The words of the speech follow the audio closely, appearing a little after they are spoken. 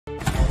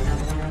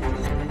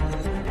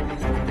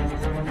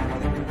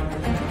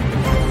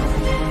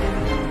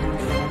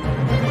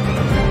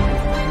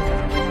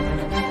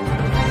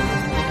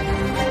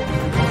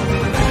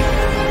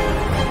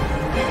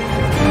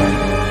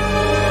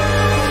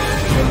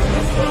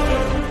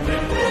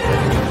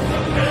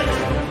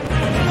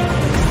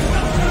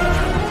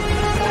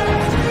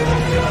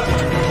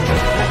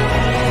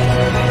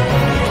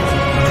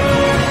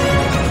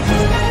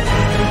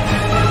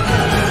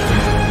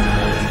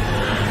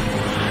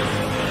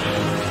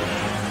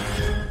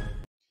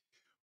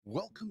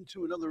Welcome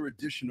to another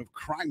edition of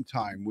Crime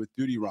Time with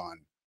DutyRon.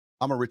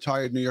 I'm a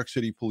retired New York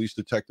City police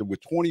detective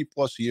with 20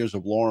 plus years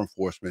of law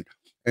enforcement.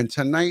 And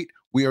tonight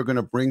we are going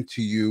to bring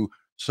to you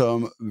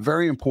some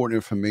very important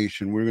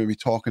information. We're going to be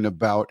talking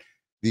about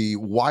the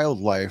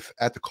wildlife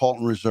at the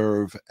Carlton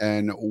Reserve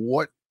and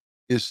what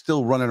is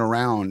still running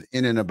around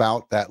in and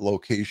about that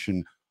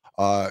location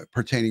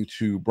pertaining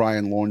to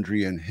Brian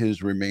Laundrie and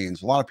his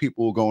remains. A lot of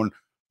people going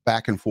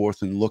back and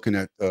forth and looking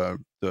at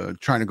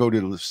trying to go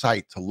to the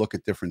site to look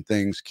at different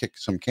things, kick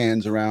some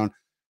cans around.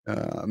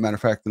 Matter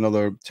of fact,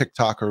 another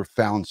TikToker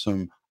found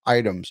some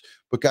items.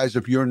 But guys,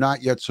 if you're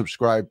not yet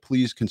subscribed,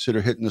 please consider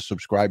hitting the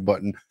subscribe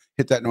button,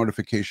 hit that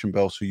notification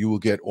bell so you will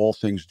get all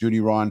things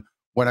DutyRon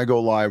when I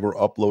go live or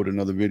upload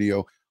another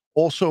video.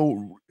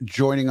 Also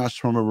joining us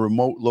from a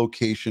remote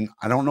location.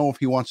 I don't know if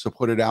he wants to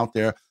put it out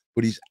there,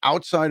 but he's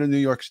outside of New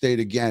York State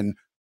again.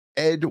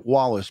 Ed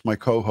Wallace, my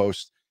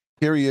co-host.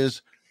 Here he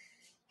is.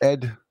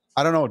 Ed,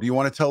 I don't know. Do you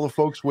want to tell the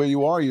folks where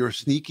you are? You're a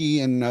sneaky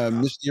and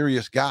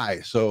mysterious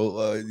guy.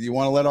 So you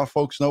want to let our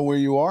folks know where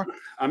you are?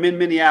 I'm in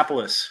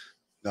Minneapolis.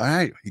 All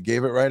right. He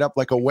gave it right up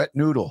like a wet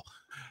noodle.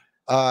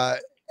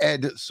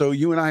 Ed, so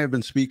you and I have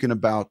been speaking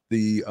about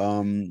the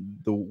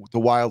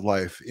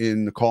wildlife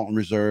in the Carlton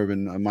Reserve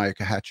and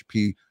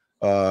Kayaker,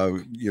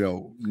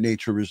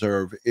 nature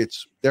reserve.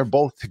 They're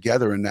both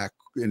together in that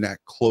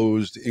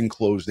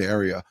enclosed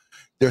area.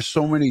 There's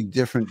so many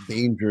different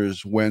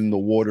dangers when the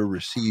water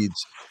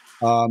recedes.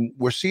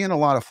 We're seeing a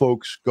lot of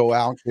folks go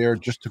out there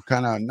just to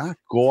kind of not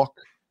gawk,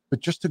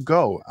 but just to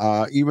go.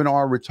 Even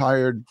our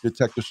retired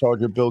Detective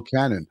Sergeant Bill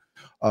Cannon,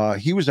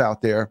 he was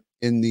out there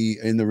in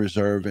the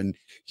reserve, and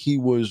he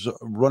was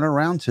running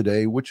around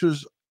today, which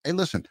was, hey,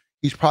 listen,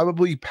 he's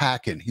probably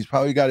packing. He's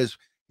probably got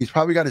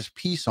his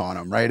piece on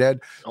him, right, Ed?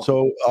 Oh.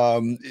 So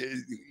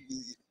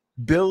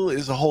Bill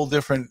is a whole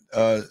different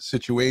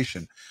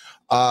situation.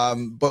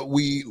 But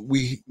we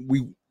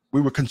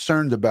were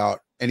concerned about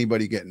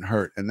anybody getting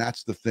hurt. And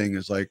that's the thing,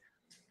 is like,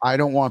 I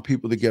don't want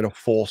people to get a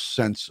false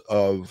sense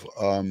of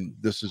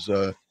this is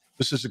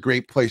a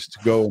great place to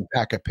go and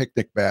pack a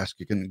picnic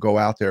basket and go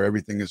out there.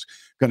 Everything is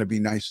going to be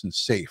nice and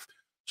safe.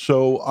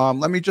 So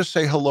let me just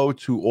say hello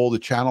to all the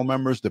channel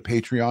members, the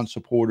Patreon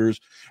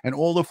supporters, and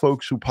all the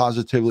folks who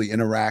positively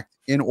interact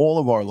in all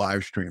of our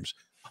live streams.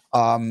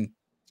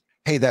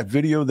 Hey, that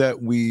video that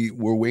we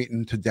were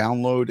waiting to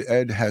download,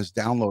 Ed has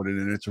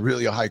downloaded, and it's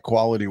really a high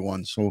quality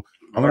one. So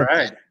I'm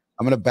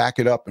gonna back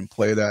it up and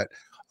play that.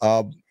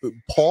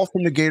 Paul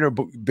from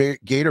the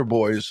Gator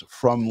Boys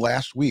from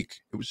last week.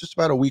 It was just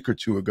about a week or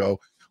two ago.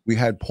 We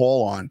had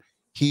Paul on.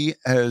 He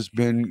has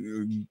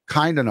been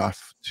kind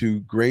enough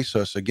to grace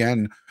us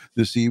again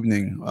this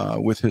evening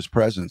with his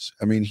presence.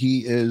 I mean,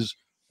 he is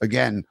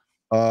again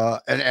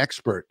an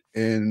expert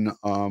in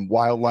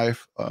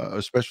wildlife,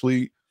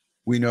 especially.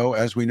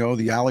 As we know,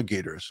 the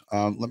alligators.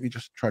 Let me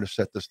just try to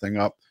set this thing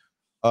up.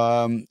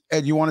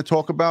 Ed, you want to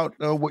talk about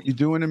what you're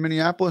doing in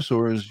Minneapolis,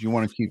 or you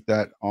want to keep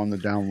that on the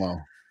down low?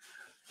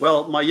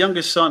 Well, my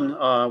youngest son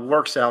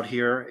works out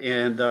here,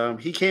 and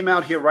he came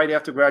out here right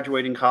after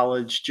graduating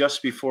college,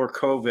 just before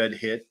COVID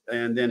hit,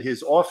 and then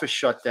his office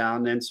shut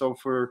down. And so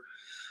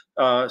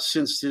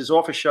since his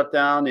office shut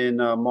down in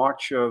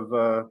March of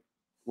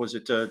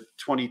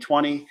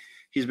 2020,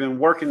 he's been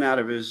working out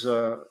of his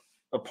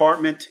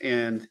apartment,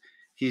 and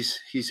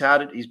he's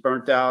had it. He's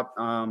burnt out.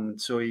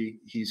 So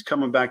he's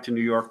coming back to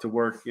New York to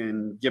work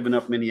and giving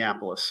up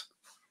Minneapolis.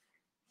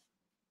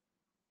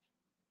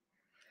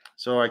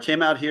 So I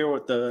came out here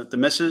with the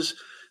missus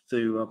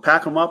to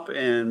pack them up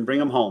and bring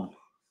them home.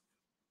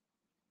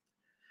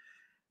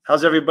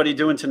 How's everybody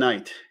doing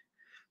tonight?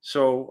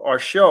 So our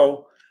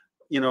show,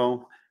 we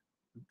want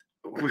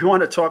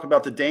to talk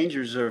about the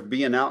dangers of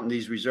being out in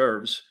these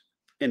reserves.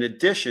 In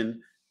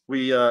addition,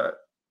 we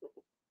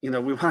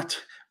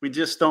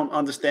just don't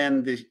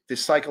understand the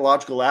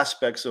psychological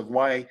aspects of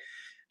why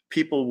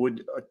people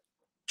would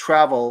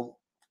travel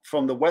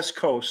from the West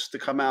Coast to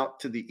come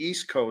out to the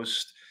East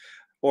Coast,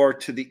 or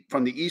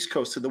from the East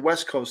Coast to the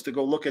West Coast to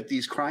go look at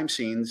these crime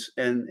scenes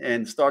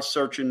and start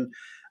searching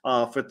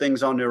for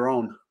things on their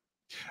own.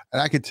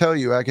 And I could tell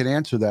you, I could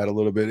answer that a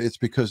little bit. It's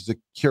because the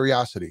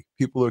curiosity.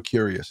 People are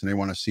curious and they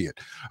want to see it.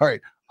 All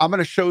right. I'm going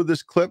to show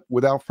this clip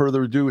without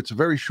further ado. It's a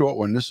very short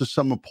one. This is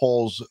some of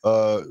Paul's.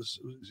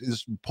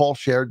 Paul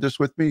shared this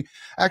with me.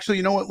 Actually,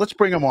 you know what? Let's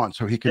bring him on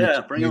so he can.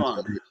 Yeah, bring him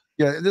on.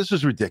 Yeah, this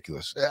is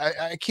ridiculous.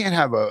 I can't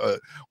have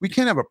we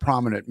can't have a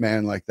prominent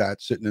man like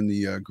that sitting in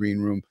the green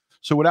room.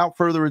 So without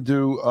further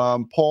ado,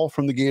 Paul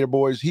from the Gator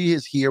Boys, he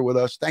is here with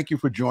us. Thank you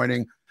for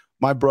joining,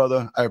 my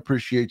brother. I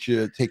appreciate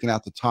you taking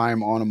out the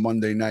time on a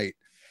Monday night.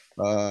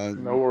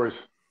 No worries.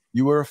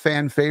 You were a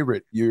fan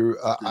favorite.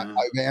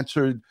 I've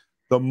answered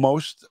the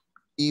most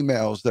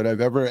emails that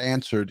I've ever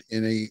answered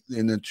in the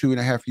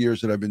 2.5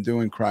 years that I've been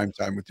doing Crime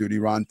Time with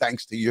DutyRon,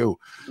 thanks to you.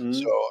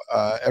 So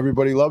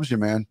everybody loves you,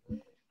 man.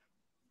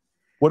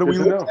 What are we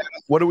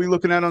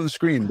looking at on the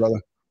screen,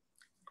 brother?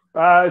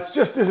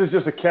 This is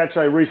just a catch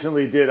I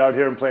recently did out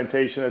here in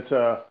Plantation. It's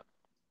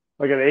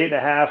like an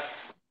 8.5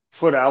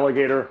 foot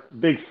alligator,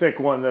 big thick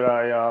one that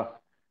I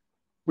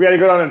we had to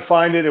go down and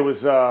find it. It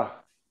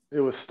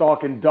was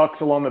stalking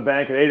ducks along the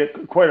bank. It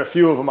ate quite a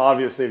few of them,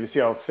 obviously, to see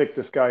how thick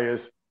this guy is.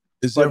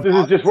 But this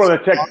is just one of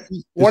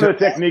the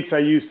techniques I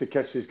use to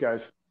catch these guys.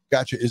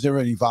 Gotcha. Is there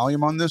any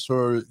volume on this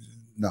or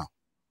no?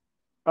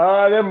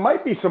 There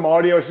might be some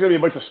audio. It's going to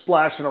be a bunch of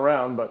splashing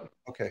around, but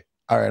okay.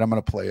 All right, I'm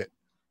going to play it.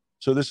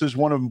 So this is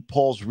one of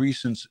Paul's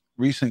recent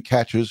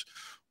catches.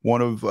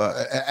 One of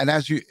and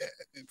as you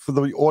for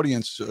the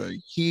audience,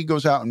 he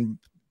goes out and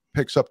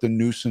picks up the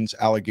nuisance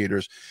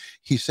alligators.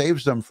 He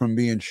saves them from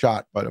being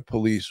shot by the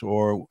police.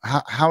 Or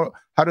how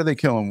do they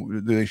kill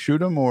them? Do they shoot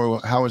them, or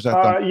how is that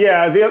done?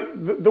 Yeah,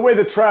 the way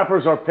the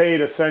trappers are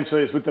paid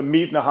essentially is with the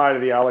meat and the hide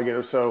of the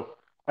alligator. So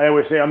I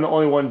always say I'm the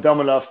only one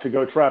dumb enough to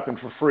go trapping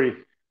for free.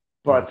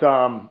 But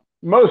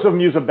most of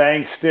them use a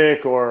bang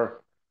stick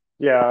or,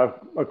 yeah,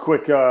 a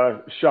quick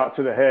shot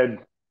to the head.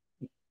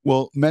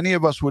 Well, many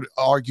of us would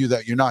argue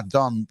that you're not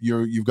dumb.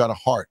 You've got a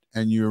heart,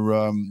 and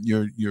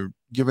you're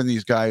giving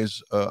these guys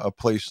a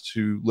place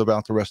to live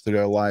out the rest of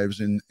their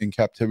lives in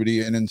captivity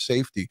and in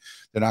safety.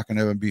 They're not going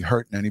to be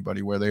hurting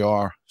anybody where they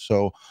are.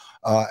 So,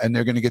 and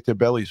they're going to get their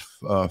bellies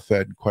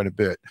fed quite a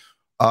bit.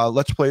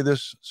 Let's play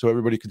this so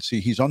everybody can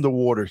see. He's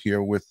underwater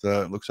here with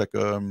looks like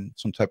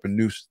some type of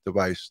noose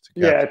device.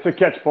 Yeah, it's a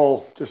catch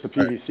pole, just a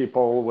PVC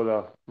pole with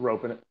a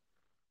rope in it.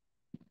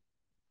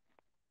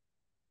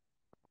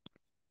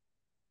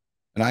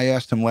 And I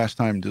asked him last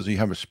time, does he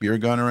have a spear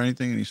gun or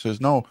anything? And he says,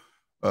 no,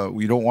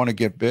 we don't want to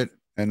get bit.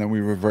 And then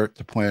we revert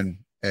to plan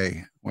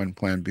A when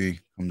plan B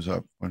comes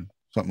up, when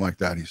something like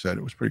that. He said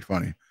it was pretty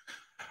funny.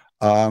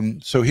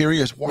 So here he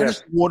is. Why does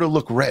the water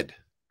look red?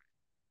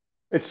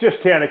 It's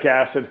just tannic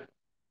acid.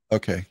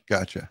 Okay,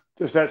 gotcha.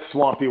 Just that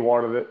swampy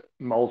water that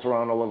mulls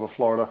around all over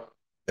Florida.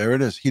 There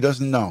it is. He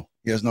doesn't know.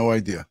 He has no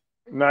idea.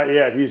 Not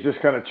yet. He's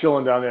just kind of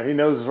chilling down there. He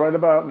knows right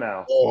about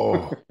now.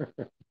 Oh.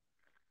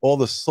 All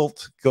the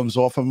silt comes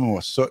off of him,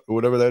 or soot, or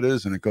whatever that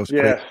is, and it goes.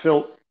 Yeah, crazy.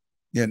 silt.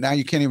 Yeah, now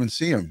you can't even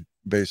see him,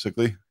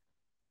 basically.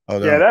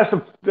 Oh, yeah,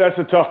 that's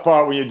the tough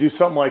part when you do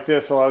something like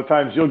this. A lot of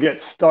times you'll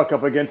get stuck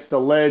up against the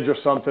ledge or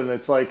something.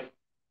 It's like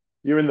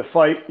you're in the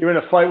fight. You're in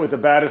a fight with the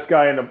baddest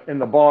guy in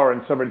the bar,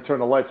 and somebody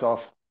turned the lights off.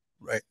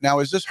 Right now,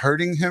 is this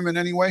hurting him in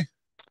any way?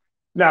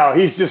 No,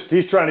 he's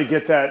trying to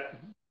get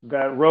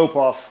that rope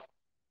off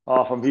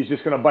him. He's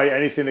just going to bite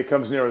anything that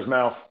comes near his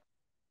mouth.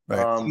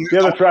 Right. The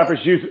other trappers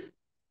use.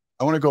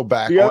 I want to go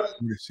back. I want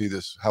to see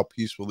this, how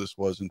peaceful this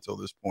was until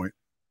this point.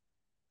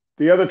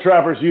 The other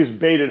trappers use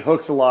baited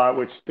hooks a lot,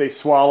 which they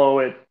swallow.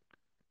 It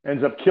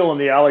ends up killing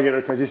the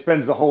alligator because he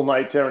spends the whole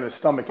night tearing his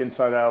stomach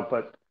inside out.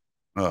 But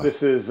this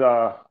is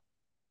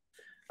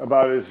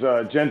about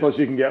as gentle as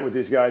you can get with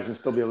these guys and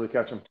still be able to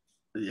catch them.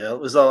 Yeah, it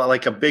was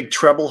like a big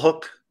treble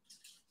hook.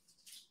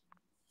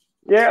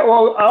 Yeah,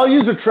 well, I'll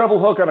use a treble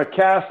hook on a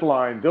cast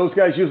line. Those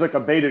guys use like a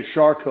baited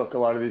shark hook. A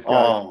lot of these guys.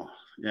 Oh,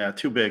 yeah,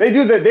 too big. They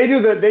do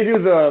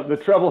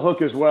the treble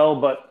hook as well,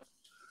 but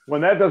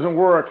when that doesn't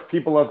work,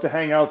 people love to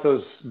hang out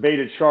those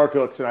baited shark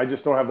hooks, and I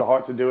just don't have the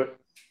heart to do it.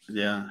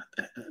 Yeah,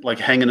 like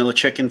hanging a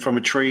chicken from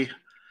a tree.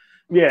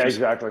 Yeah,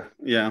 exactly.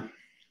 Yeah.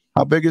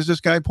 How big is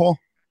this guy, Paul?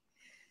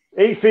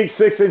 8 feet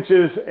 6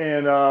 inches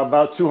and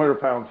about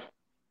 200 pounds.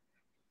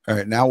 All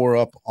right, now we're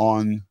up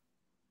out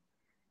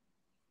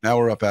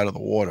of the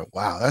water.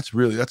 Wow, that's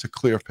a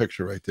clear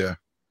picture right there.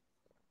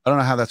 I don't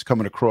know how that's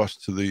coming across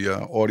to the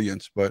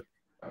audience, but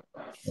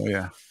oh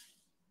yeah.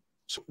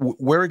 So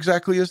where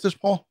exactly is this,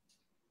 Paul?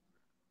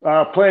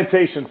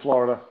 Plantation,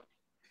 Florida.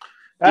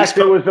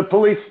 Actually, it was the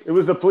police. It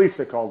was the police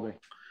that called me.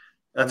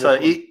 That's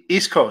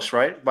East Coast,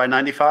 right? By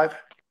 95.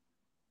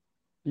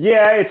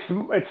 Yeah,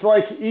 it's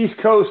like East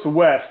Coast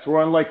West.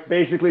 We're on like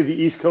basically the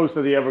East Coast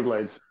of the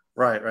Everglades.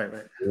 Right.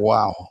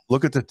 Wow,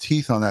 look at the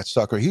teeth on that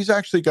sucker. He's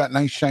actually got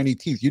nice shiny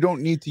teeth. You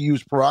don't need to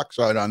use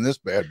peroxide on this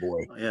bad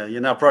boy. Yeah,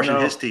 you're not brushing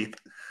his teeth.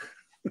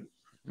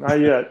 Not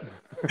yet.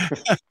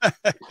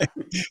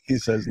 He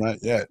says not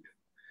yet.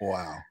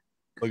 Wow,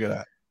 look at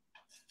that.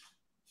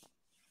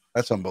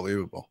 That's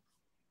unbelievable.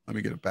 Let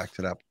me get it back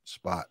to that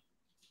spot.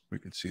 We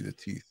can see the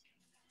teeth.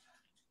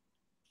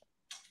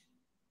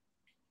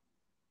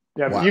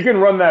 Yeah, wow. You can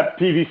run that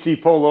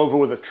PVC pole over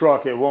with a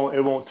truck. It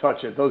won't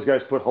touch it. Those guys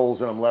put holes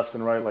in them left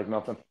and right like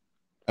nothing.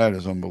 That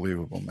is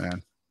unbelievable,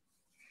 man.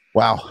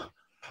 Wow.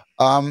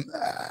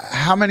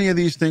 How many of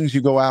these things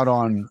you go out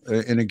on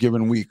in a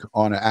given week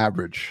on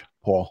average,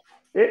 Paul?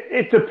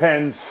 It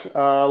depends.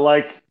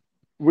 Like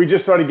we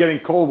just started getting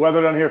cold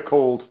weather down here,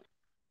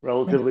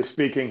 relatively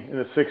speaking, in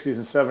the 60s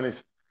and 70s.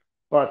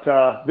 But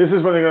this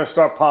is when they're going to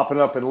start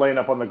popping up and laying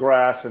up on the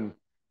grass and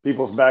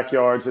people's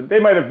backyards. And they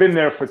might have been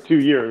there for 2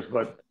 years,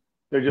 but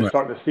they're just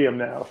starting to see them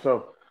now.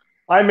 So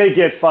I may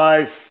get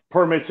 5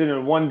 permits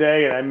in one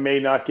day, and I may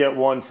not get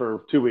one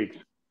for 2 weeks.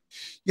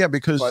 Yeah,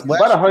 because I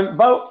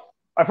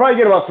probably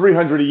get about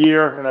 300 a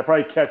year, and I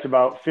probably catch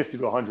about 50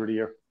 to 100 a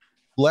year.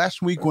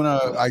 Last week when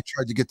I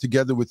tried to get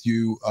together with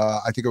you,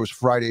 I think it was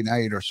Friday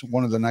night or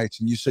one of the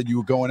nights, and you said you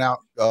were going out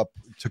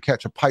to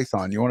catch a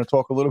python. You want to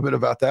talk a little bit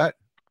about that?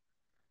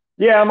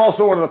 Yeah, I'm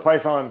also one of the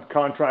python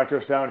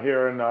contractors down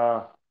here, and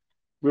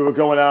we were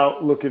going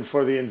out looking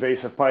for the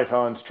invasive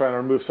pythons, trying to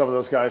remove some of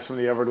those guys from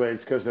the Everglades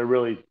because they're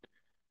really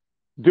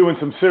doing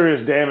some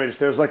serious damage.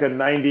 There's like a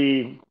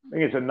 94%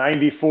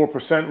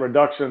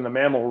 reduction in the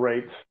mammal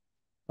rates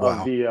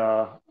of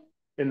the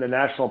in the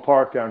national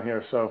park down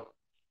here. So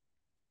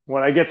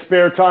when I get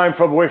spare time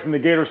from away from the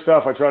gator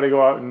stuff, I try to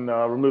go out and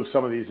remove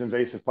some of these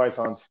invasive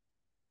pythons.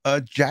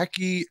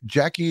 Jackie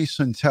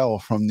Santel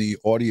from the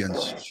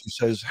audience, she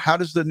says, how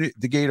does the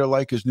gator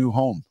like his new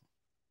home?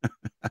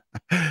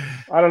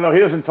 I don't know. He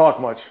doesn't talk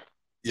much.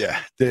 Yeah,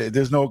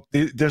 there's not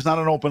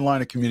an open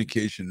line of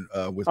communication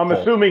with I'm Paul.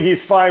 assuming he's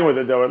fine with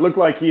it, though. It looked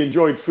like he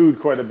enjoyed food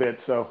quite a bit.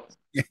 So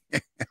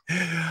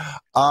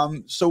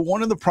so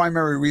one of the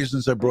primary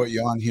reasons I brought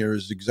you on here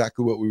is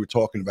exactly what we were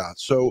talking about.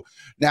 So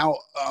now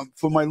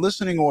for my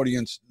listening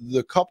audience,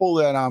 the couple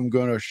that I'm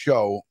going to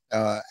show,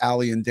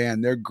 Allie and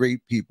Dan, they're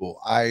great people.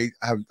 I'm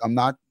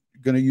not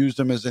going to use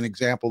them as an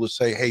example to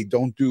say, hey,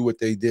 don't do what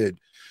they did.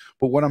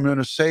 But what I'm going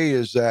to say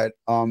is that,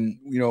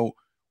 you know,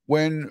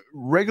 when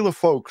regular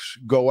folks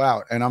go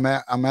out, and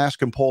I'm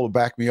asking Paul to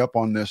back me up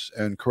on this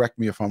and correct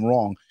me if I'm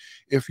wrong.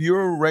 If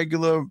you're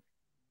regular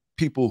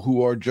people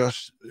who are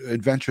just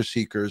adventure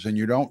seekers and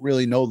you don't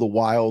really know the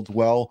wild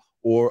well,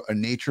 or a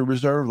nature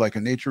reserve like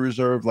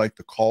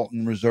the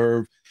Carlton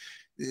Reserve,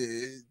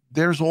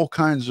 there's all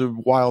kinds of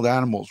wild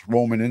animals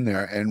roaming in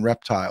there and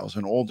reptiles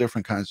and all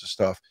different kinds of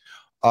stuff.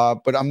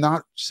 But I'm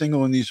not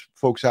singling these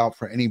folks out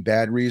for any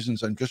bad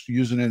reasons. I'm just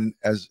using it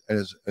as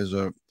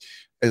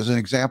an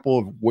example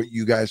of what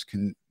you guys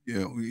can, you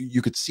know,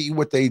 you could see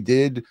what they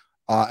did,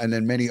 and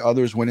then many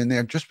others went in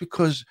there just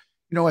because,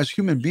 you know, as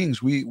human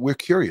beings, we're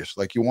curious.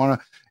 Like, you want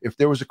to, if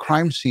there was a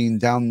crime scene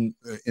down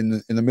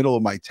in the middle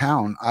of my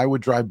town, I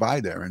would drive by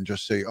there and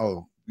just say,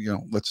 oh, you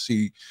know, let's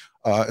see.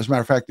 As a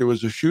matter of fact, there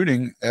was a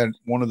shooting at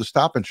one of the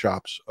Stop and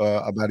Shops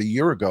about a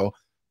year ago,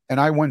 and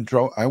I went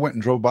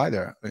and drove by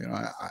there. You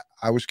know,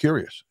 I was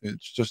curious.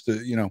 It's just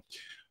you know,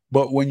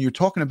 but when you're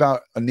talking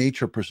about a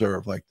nature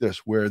preserve like this,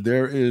 where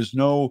there is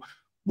no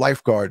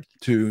lifeguard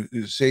to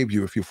save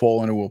you if you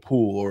fall into a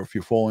pool or if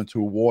you fall into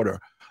water,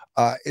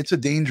 it's a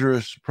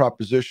dangerous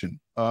proposition.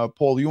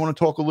 Paul, do you want to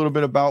talk a little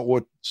bit about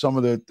what some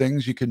of the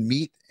things you can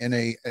meet in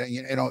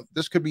you know,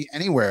 this could be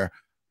anywhere,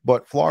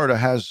 but Florida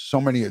has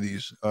so many of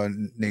these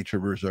nature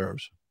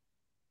reserves.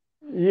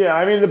 Yeah,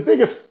 I mean, the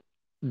biggest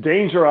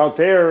danger out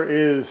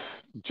there is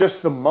just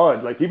the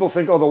mud. Like, people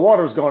think, oh, the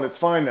water's gone, it's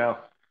fine now.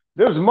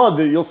 There's mud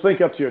that you'll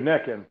sink up to your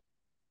neck in.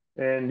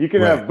 And you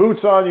can have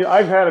boots on you.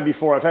 I've had it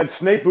before. I've had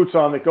snake boots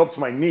on that go up to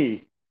my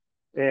knee.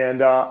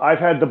 And I've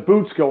had the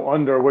boots go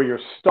under where you're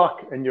stuck.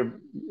 And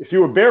if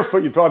you were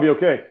barefoot, you'd probably be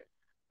okay.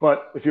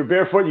 But if you're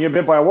barefoot and you get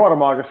bit by a water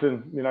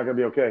moccasin, you're not going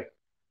to be okay.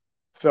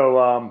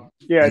 So,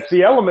 yeah, it's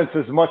the elements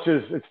as much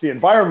as it's the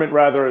environment,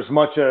 rather, as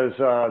much as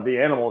the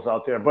animals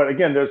out there. But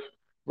again, there's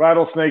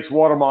rattlesnakes,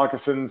 water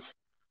moccasins.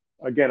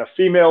 Again, a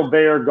female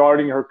bear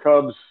guarding her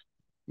cubs,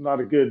 not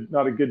a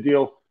good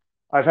deal.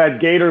 I've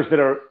had gators that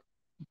are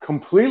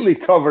completely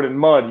covered in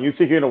mud. You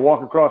think you're going to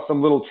walk across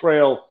some little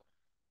trail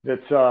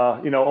that's,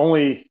 you know,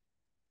 only,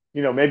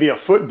 you know, maybe a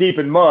foot deep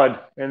in mud,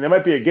 and there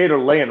might be a gator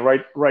laying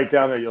right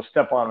down there. You'll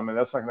step on them, and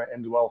that's not going to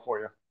end well for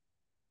you.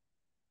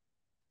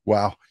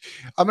 Wow.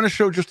 I'm going to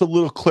show just a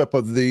little clip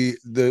of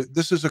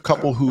this is a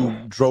couple who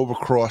drove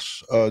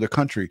across the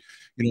country.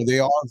 You know, they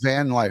are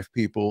van life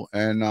people.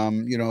 And,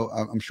 you know,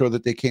 I'm sure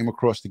that they came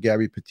across the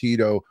Gabby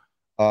Petito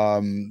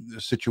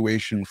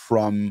situation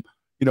from,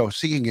 you know,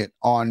 seeing it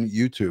on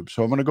YouTube.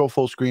 So I'm going to go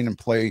full screen and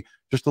play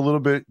just a little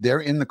bit.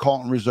 They're in the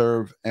Carlton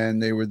Reserve, and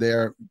they were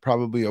there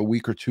probably a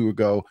week or two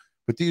ago.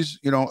 But these,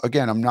 you know,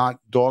 again, I'm not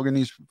dogging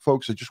these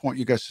folks. I just want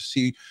you guys to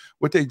see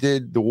what they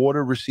did. The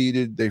water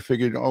receded. They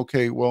figured,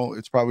 okay, well,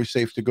 it's probably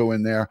safe to go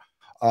in there.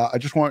 I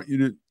just want you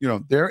to, you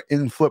know, they're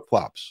in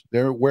flip-flops.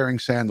 They're wearing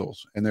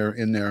sandals, and they're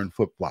in there in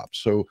flip-flops.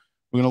 So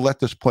we're going to let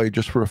this play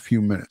just for a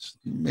few minutes,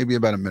 maybe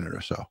about a minute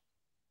or so.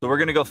 So we're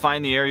going to go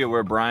find the area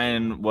where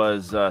Brian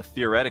was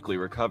theoretically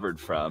recovered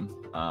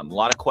from. A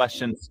lot of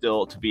questions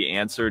still to be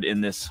answered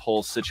in this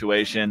whole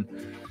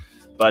situation,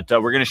 but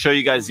we're going to show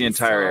you guys the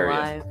entire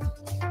area.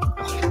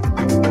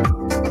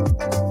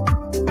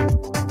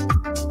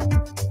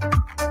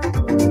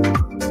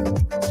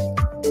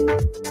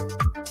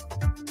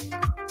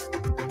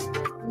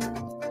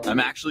 I'm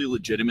actually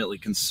legitimately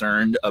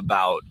concerned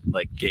about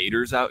like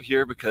gators out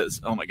here because,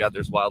 oh my God,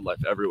 there's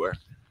wildlife everywhere.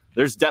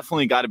 There's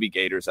definitely got to be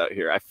gators out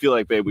here. I feel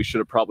like, babe, we should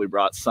have probably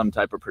brought some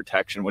type of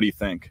protection. What do you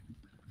think?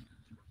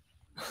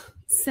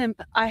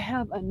 Simp, I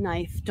have a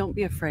knife. Don't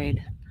be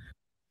afraid.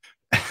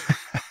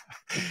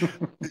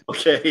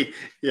 Okay.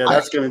 Yeah,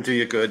 that's going to do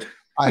you good.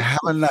 I have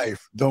a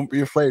knife. Don't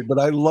be afraid. But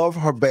I love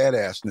her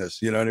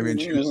badassness. You know what I mean?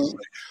 She was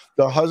like,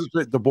 the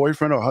husband, the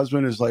boyfriend or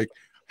husband is like,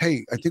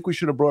 hey, I think we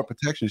should have brought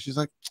protection. She's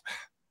like,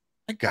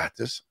 I got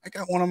this. I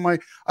got one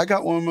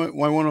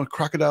of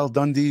Crocodile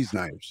Dundee's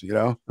knives, you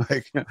know?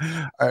 Like, all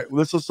right,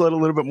 let's let a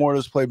little bit more of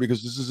this play,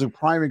 because this is a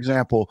prime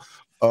example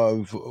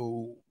of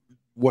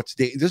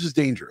this is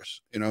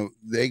dangerous. You know,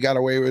 they got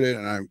away with it,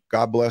 and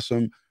God bless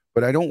them.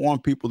 But I don't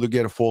want people to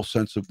get a false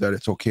sense of that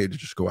it's okay to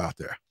just go out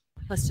there.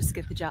 Let's just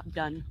get the job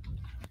done.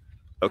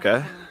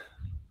 Okay.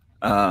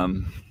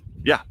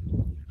 Yeah,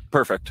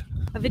 perfect.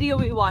 A video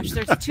we watched,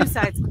 there's two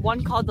sides,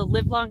 one called the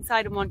live long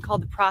side and one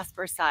called the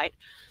prosper side.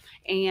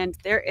 And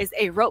there is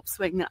a rope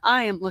swing that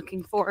I am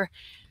looking for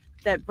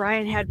that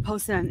Brian had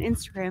posted on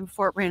Instagram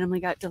before it randomly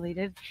got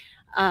deleted,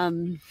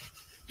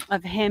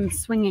 of him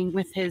swinging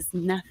with his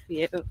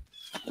nephew.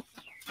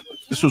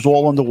 This was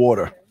all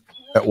underwater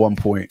at one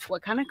point.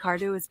 What kind of car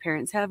do his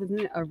parents have? Isn't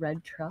it a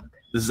red truck?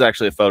 This is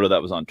actually a photo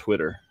that was on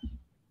Twitter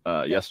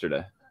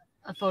yesterday.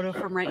 A photo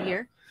from right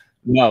here?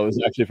 No, it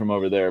was actually from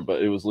over there,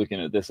 but it was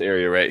looking at this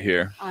area right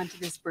here. Onto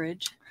this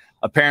bridge.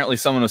 Apparently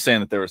someone was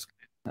saying that there was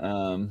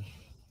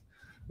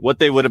what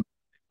they would have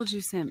Told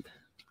you, simp.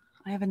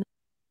 I have a.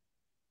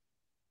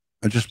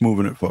 I'm just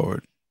moving it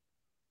forward.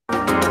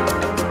 Looks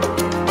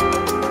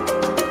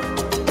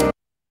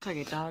like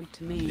a dog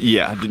to me.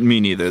 Yeah, me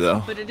neither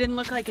though. But it didn't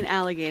look like an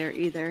alligator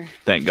either.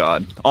 Thank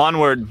God.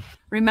 Onward.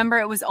 Remember,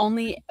 it was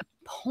only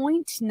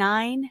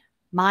 0.9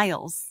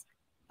 miles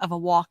of a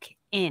walk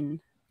in.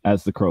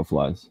 As the crow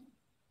flies.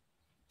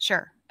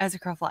 Sure, as a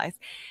crow flies,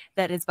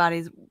 that his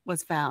body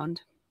was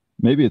found.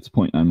 Maybe it's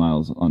 0.9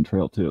 miles on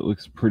trail too. It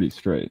looks pretty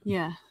straight.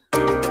 Yeah.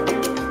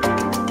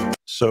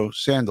 So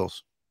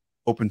sandals,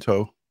 open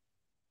toe.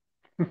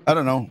 I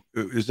don't know.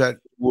 Is that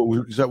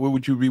what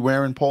would you be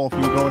wearing, Paul, if you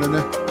were going in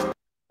there?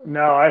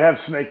 No, I'd have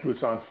snake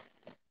boots on.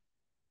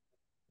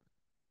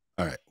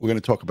 All right, we're going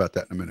to talk about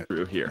that in a minute.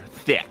 Through here,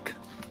 thick.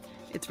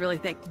 It's really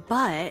thick,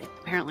 but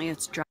apparently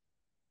it's dry.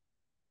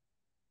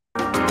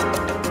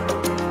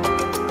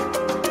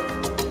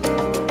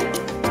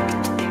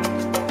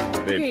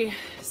 Babe,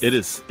 it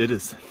is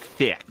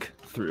thick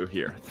through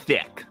here.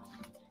 Thick.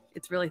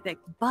 It's really thick,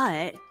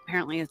 but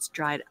apparently it's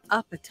dried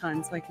up a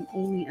ton, so I can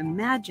only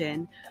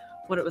imagine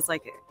what it was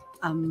like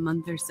a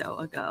month or so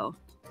ago.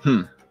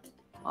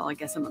 Well, I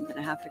guess a month and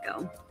a half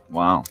ago.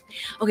 Wow.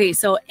 Okay,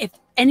 so if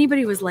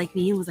anybody was like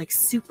me and was like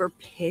super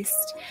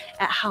pissed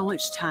at how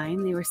much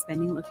time they were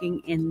spending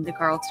looking in the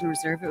Carlton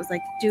Reserve, it was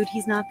like, dude,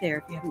 he's not there.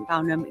 If you haven't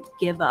found him,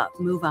 give up,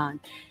 move on.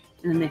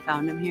 And then they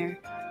found him here.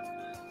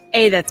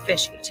 A, that's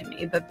fishy to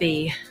me, but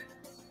B,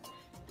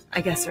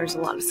 I guess there's a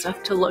lot of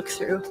stuff to look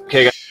through.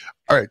 Okay, guys.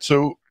 All right,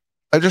 so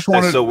I just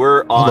wanted. So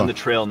we're on the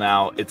trail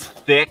now. It's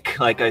thick,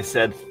 like I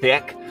said,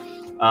 thick.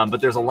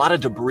 But there's a lot of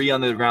debris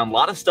on the ground. A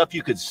lot of stuff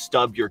you could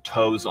stub your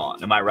toes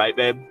on. Am I right,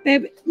 babe?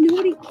 Babe,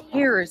 nobody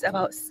cares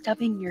about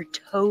stubbing your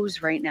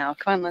toes right now.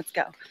 Come on, let's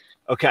go.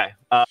 Okay.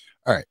 All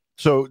right,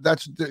 so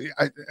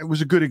it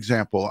was a good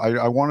example.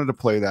 I wanted to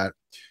play that.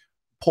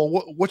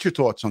 Paul, what's your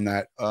thoughts on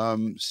that?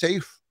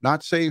 Safe,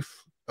 not safe?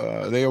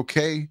 Are they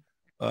okay?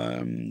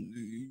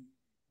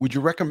 Would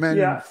you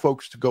recommend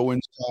folks to go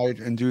inside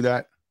and do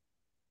that?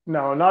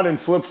 No, not in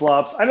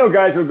flip-flops. I know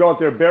guys who go out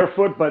there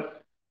barefoot,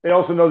 but they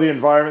also know the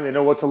environment. They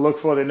know what to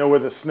look for. They know where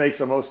the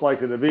snakes are most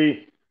likely to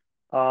be.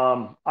 If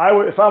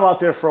I'm out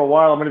there for a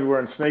while, I'm going to be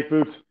wearing snake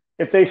boots.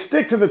 If they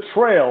stick to the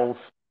trails,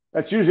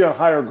 that's usually on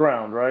higher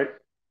ground, right?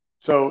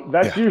 So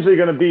that's usually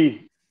going to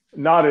be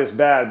not as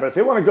bad. But if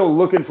they want to go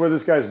looking for where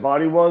this guy's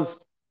body was,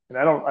 and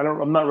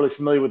I'm not really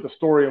familiar with the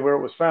story and where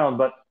it was found,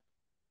 but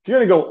if you're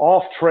going to go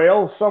off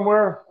trail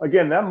somewhere,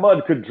 again, that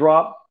mud could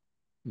drop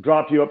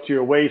you up to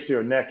your waist or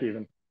your neck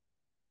even.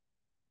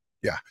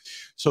 Yeah.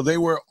 So they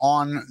were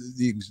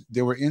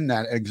they were in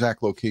that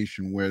exact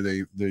location where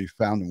they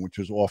found them, which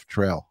was off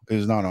trail. It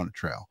is not on a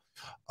trail.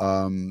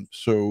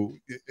 So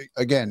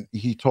again,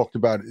 he talked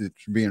about it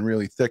being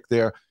really thick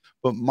there,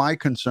 but my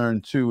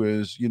concern too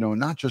is,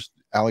 not just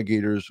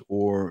alligators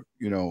or,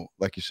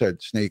 like you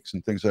said, snakes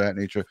and things of that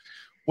nature.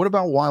 What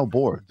about wild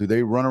boar? Do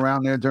they run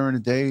around there during the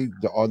day?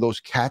 Are those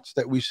cats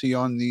that we see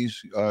on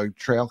these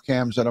trail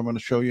cams that I'm going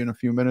to show you in a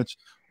few minutes,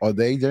 are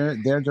they there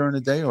during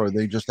the day, or are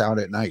they just out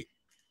at night?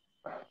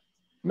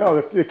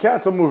 No, the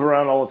cats will move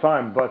around all the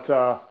time. But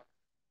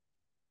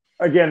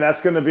again,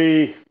 that's going to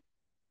be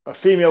a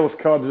female with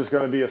cubs is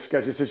going to be a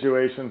sketchy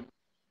situation.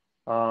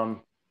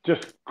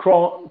 Just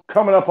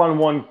coming up on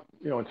one,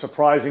 and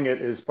surprising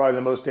it is probably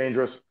the most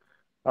dangerous.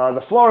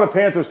 The Florida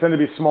Panthers tend to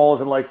be smaller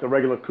than like the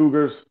regular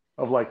cougars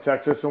of like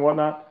Texas and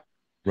whatnot.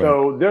 Right.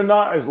 So they're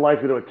not as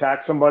likely to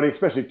attack somebody,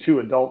 especially two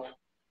adults.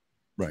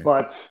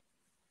 Right.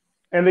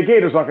 And the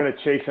gators aren't going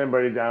to chase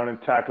anybody down and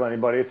tackle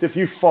anybody. It's if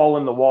you fall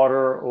in the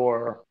water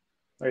or,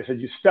 like I said,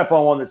 you step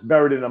on one that's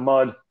buried in the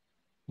mud.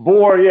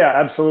 Boar, yeah,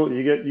 absolutely.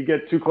 You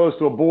get too close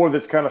to a boar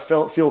that's kind of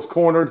feels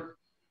cornered.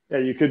 Yeah,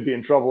 you could be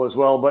in trouble as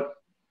well. But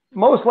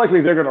most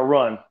likely they're going to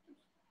run.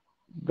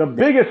 The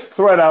biggest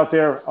threat out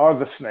there are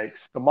the snakes,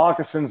 the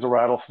moccasins, the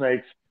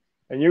rattlesnakes.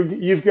 And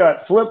you've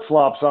got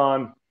flip-flops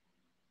on.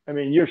 I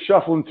mean, you're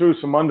shuffling through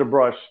some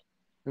underbrush,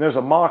 and there's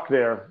a mock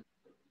there.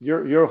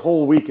 Your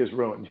whole week is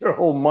ruined. Your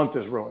whole month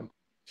is ruined.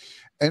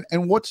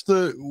 And what's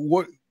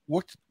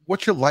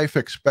your life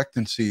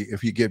expectancy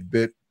if you get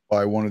bit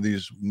by one of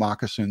these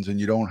moccasins and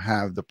you don't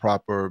have the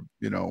proper,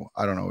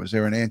 I don't know, is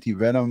there an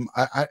anti-venom?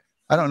 I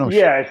don't know.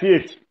 Yeah, if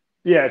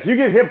you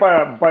get hit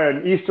by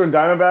an eastern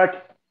diamondback,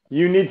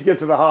 you need to get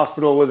to the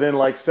hospital within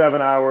like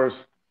 7 hours,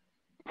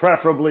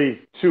 preferably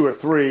 2 or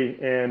 3.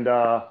 And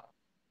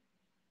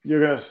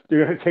you're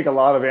gonna take a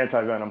lot of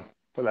anti-venom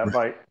for that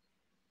bite.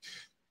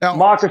 Now,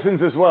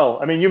 moccasins as well.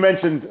 I mean, you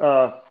mentioned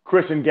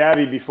Chris and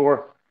Gabby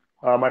before.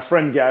 My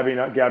friend Gabby,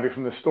 not Gabby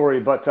from the story,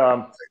 but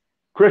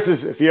Chris is.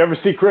 If you ever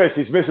see Chris,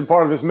 he's missing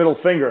part of his middle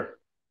finger.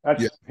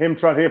 That's him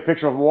trying to take a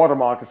picture of a water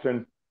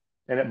moccasin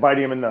and it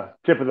biting him in the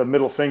tip of the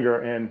middle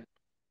finger, and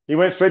he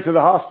went straight to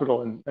the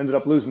hospital and ended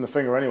up losing the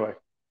finger anyway.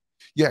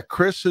 Yeah,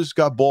 Chris has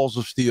got balls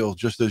of steel,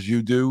 just as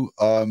you do.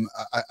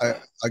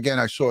 Again,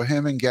 I saw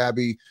him and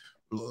Gabby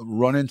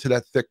run into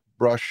that thick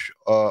brush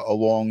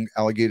along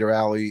Alligator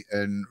Alley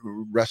and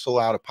wrestle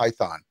out a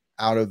python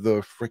out of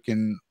the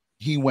freaking.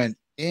 He went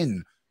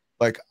in.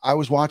 Like, I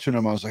was watching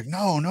him. I was like,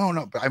 no.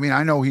 I mean,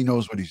 I know he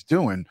knows what he's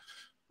doing,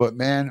 but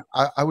man,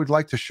 I would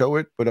like to show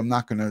it, but I'm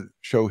not going to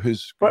show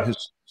his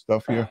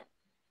stuff here.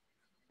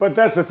 But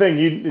that's the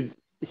thing.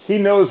 He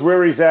knows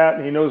where he's at,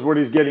 and he knows what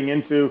he's getting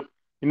into.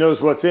 He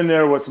knows what's in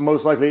there, what's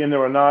most likely in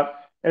there or not.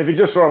 And if you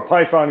just saw a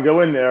python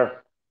go in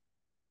there,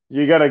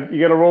 you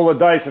gotta roll the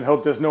dice and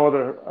hope there's no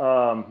other,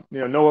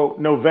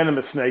 no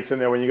venomous snakes in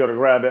there when you go to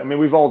grab it. I mean,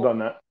 we've all done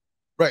that.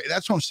 Right.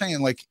 That's what I'm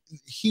saying. Like,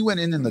 he went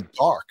in the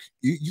dark.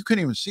 You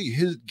couldn't even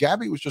see.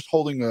 Gabby was just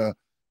holding the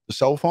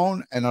cell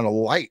phone and on a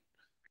light,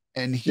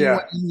 and he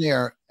went in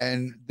there,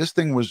 and this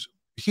thing was.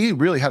 He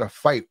really had a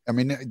fight. I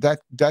mean,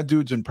 that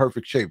dude's in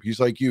perfect shape. He's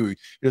like you. He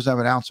doesn't have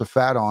an ounce of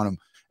fat on him.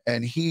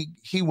 And he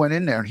went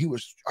in there, and you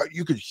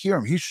could hear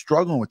him. He's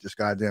struggling with this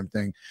goddamn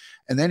thing.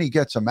 And then he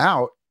gets him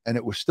out, and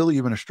it was still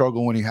even a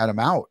struggle when he had him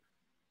out.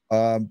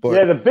 But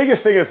yeah, the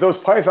biggest thing is those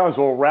pythons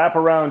will wrap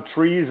around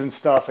trees and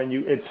stuff, and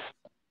it's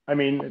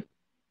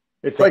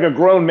like a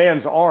grown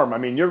man's arm. I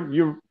mean,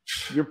 you're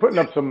putting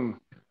up some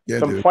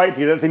fight to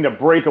get that thing to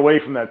break away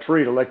from that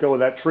tree, to let go of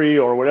that tree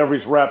or whatever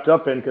he's wrapped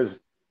up in, because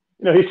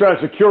he's trying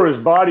to secure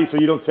his body so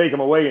you don't take him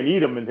away and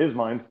eat him in his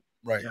mind.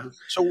 Right. Yeah.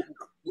 So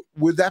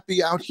would that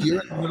be out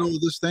here in the middle of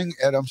this thing?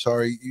 Ed, I'm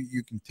sorry.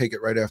 You can take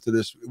it right after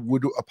this.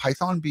 Would a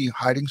python be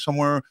hiding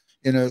somewhere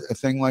in a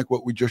thing like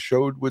what we just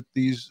showed with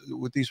these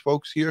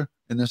folks here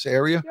in this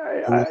area?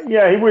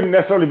 Yeah, he wouldn't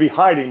necessarily be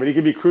hiding, but he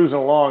could be cruising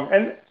along.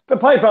 And the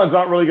python's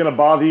not really going to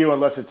bother you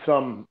unless it's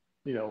some,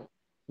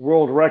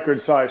 world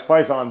record size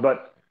python.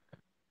 But,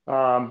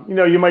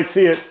 you might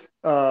see it,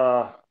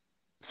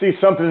 see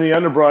something in the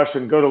underbrush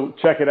and go to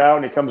check it out,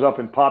 and it comes up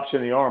and pops you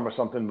in the arm or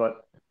something.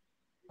 But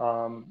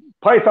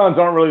pythons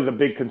aren't really the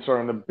big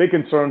concern. The big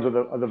concerns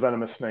are the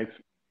venomous snakes.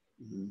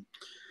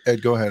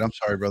 Ed, go ahead. I'm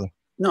sorry, brother.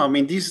 No, I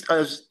mean, these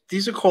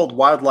are called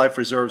wildlife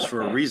reserves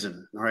for a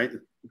reason, all right?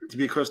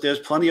 Because there's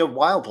plenty of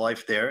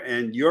wildlife there,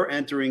 and you're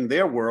entering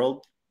their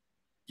world.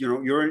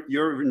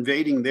 You're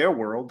invading their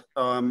world,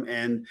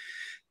 and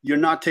you're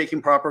not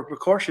taking proper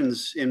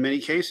precautions in many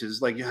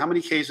cases. Like, how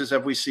many cases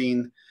have we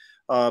seen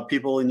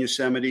people in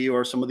Yosemite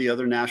or some of the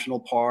other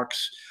national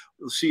parks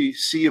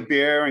see a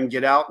bear and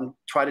get out and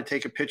try to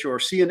take a picture, or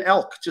see an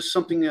elk, just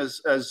something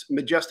as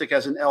majestic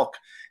as an elk,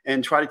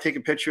 and try to take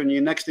a picture, and the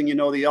next thing you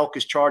know, the elk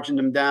is charging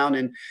them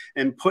down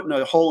and putting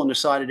a hole in the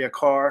side of their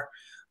car.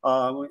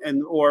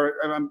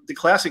 The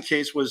classic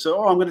case was,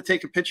 I'm going to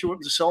take a picture with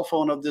the cell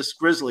phone of this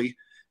grizzly,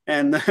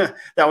 and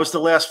that was the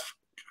last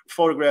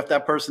photograph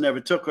that person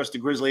ever took, because the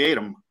grizzly ate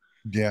him.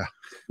 Yeah,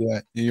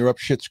 you're up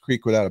Schitt's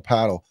Creek without a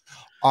paddle.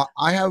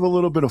 I have a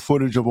little bit of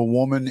footage of a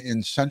woman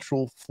in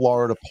Central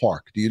Florida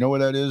Park. Do you know where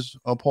that is,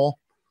 Paul?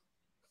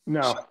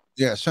 No.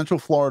 Yeah, Central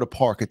Florida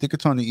Park. I think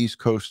it's on the East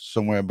Coast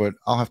somewhere, but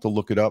I'll have to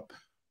look it up.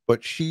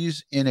 But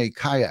she's in a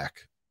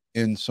kayak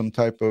in some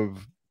type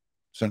of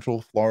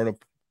Central Florida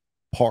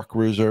Park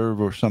reserve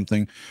or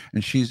something,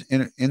 and she's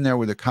in there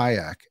with a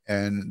kayak,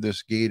 and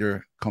this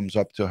gator comes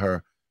up to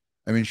her.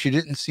 I mean, she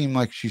didn't seem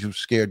like she was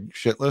scared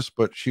shitless,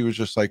 but she was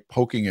just like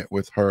poking it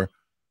with her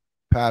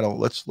paddle.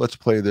 Let's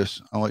play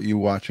this. I'll let you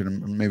watch it,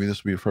 and maybe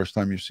this will be the first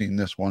time you've seen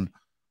this one.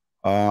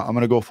 I'm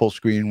gonna go full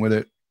screen with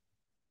it.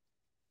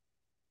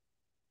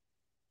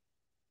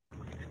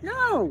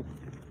 No,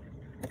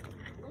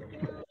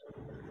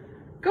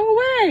 go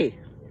away.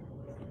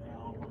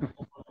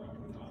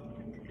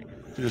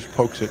 She just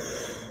pokes it,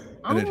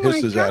 and it Oh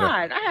hisses my at her.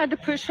 God, I had to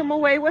push him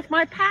away with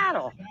my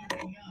paddle.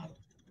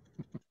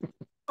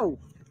 Oh,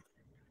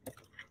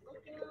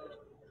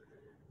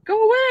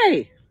 go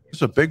away.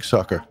 It's a big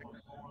sucker.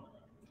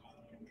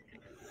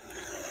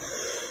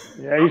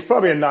 Yeah, he's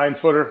probably a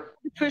 9-footer.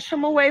 Push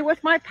him away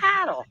with my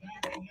paddle.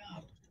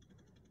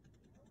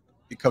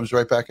 He comes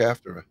right back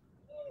after her.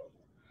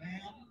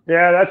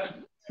 Yeah, that's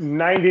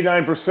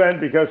 99%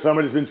 because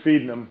somebody's been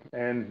feeding him,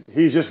 and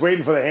he's just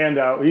waiting for the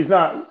handout. He's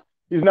not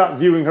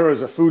viewing her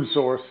as a food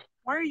source.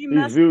 Why are you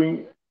He's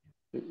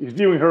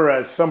viewing her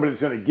as somebody's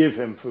going to give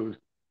him food.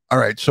 All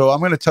right, so I'm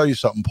going to tell you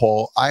something,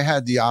 Paul. I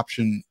had the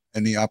option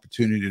and the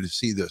opportunity to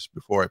see this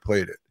before I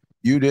played it.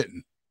 You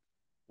didn't.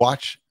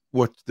 Watch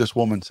what this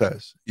woman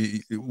says.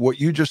 What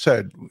you just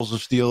said was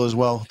of steel as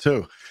well,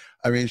 too.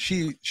 I mean,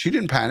 she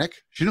didn't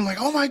panic. She didn't like,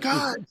 oh my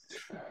God.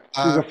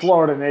 She's a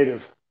Florida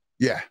native.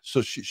 Yeah,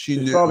 so she's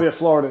knew. Probably a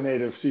Florida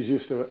native. She's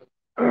used to it.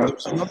 There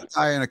was another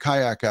guy in a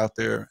kayak out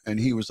there, and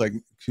he was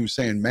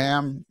saying,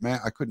 ma'am,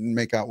 I couldn't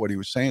make out what he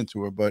was saying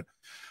to her, but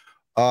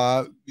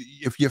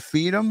If you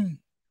feed them,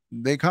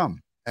 they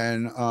come.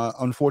 And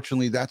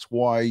unfortunately, that's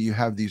why you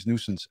have these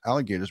nuisance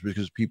alligators,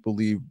 because people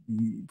leave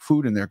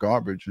food in their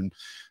garbage. And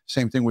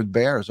same thing with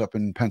bears up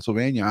in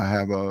Pennsylvania. I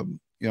have a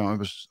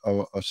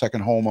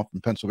second home up in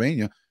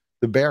Pennsylvania.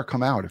 The bear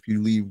come out if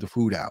you leave the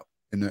food out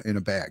in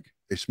a bag.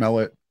 They smell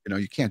it.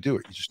 You can't do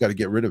it. You just got to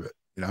get rid of it.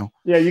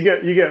 Yeah, you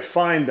get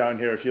fined down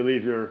here if you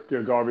leave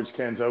your garbage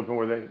cans open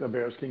where the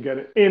bears can get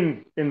it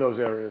in those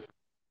areas.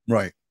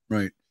 Right.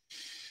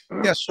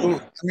 Yeah. So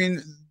I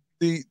mean,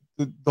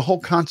 the whole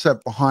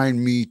concept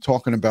behind me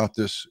talking about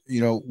this,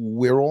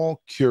 we're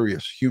all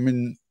curious.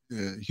 Human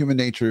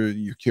nature,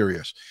 you're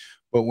curious.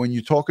 But when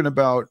you're talking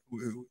about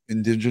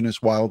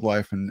indigenous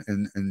wildlife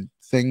and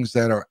things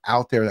that are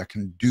out there that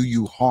can do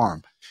you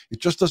harm, it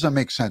just doesn't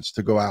make sense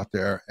to go out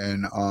there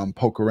and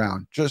poke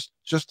around just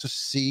to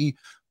see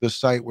the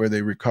site where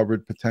they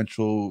recovered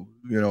potential,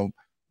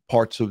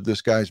 parts of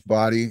this guy's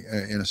body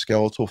in a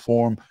skeletal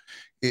form.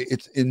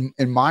 It's in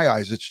my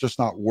eyes, it's just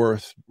not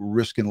worth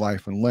risking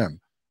life and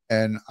limb.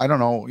 And I don't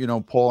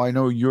know, Paul, I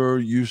know you're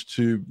used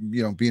to,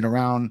 being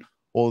around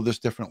all of this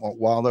different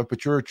wildlife,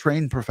 but you're a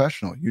trained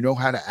professional. You know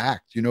how to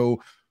act,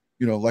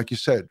 like you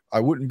said, I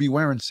wouldn't be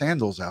wearing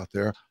sandals out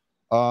there.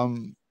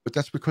 But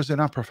that's because they're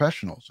not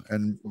professionals.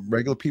 And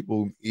regular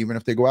people, even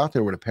if they go out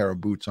there with a pair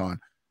of boots on,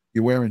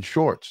 you're wearing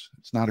shorts.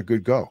 It's not a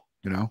good go,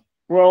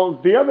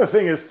 Well, the other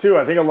thing is too,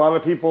 I think a lot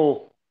of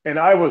people, and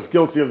I was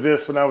guilty of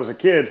this when I was a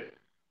kid.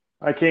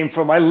 I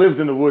lived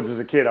in the woods as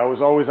a kid. I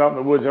was always out in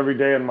the woods every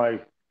day on my,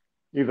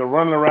 either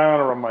running around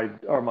or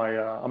on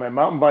my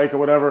mountain bike or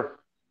whatever,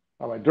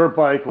 on my dirt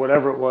bike,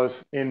 whatever it was.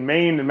 In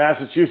Maine and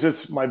Massachusetts,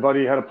 my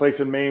buddy had a place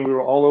in Maine. We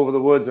were all over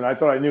the woods, and I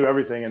thought I knew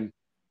everything. And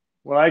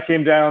when I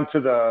came down to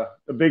the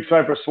Big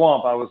Cypress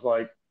Swamp, I was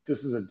like, this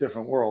is a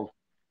different world.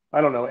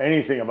 I don't know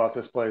anything about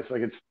this place.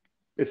 Like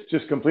it's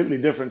just completely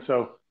different.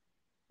 So,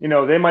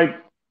 they might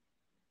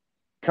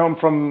come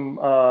from,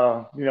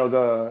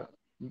 the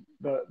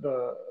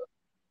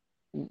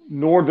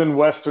northern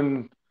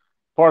western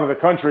part of the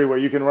country where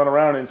you can run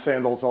around in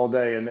sandals all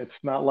day. And it's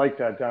not like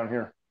that down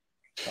here.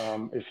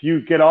 If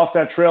you get off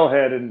that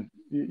trailhead and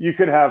you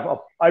could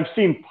I've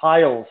seen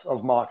piles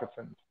of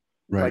moccasins,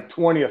 right, like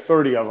 20 or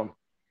 30 of them.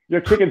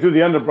 You're kicking through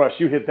the underbrush.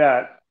 You hit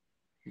that,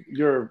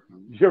 you're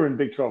in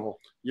big trouble.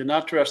 You're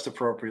not dressed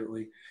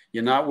appropriately.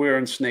 You're not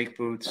wearing snake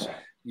boots.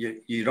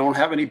 You don't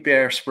have any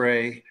bear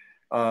spray.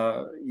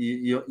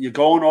 You're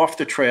going off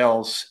the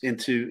trails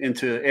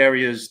into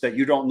areas that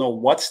you don't know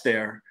what's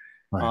there.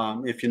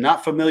 Right. If you're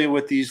not familiar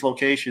with these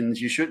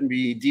locations, you shouldn't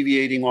be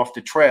deviating off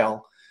the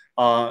trail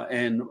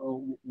and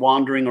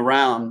wandering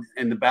around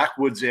in the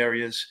backwoods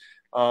areas.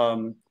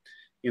 Certain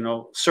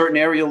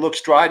area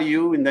looks dry to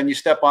you, and then you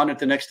step on it.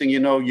 The next thing you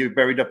know, you're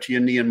buried up to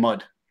your knee in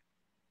mud.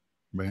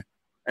 Right.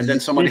 And then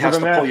somebody has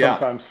to pull you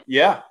out.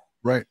 Yeah.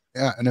 Right.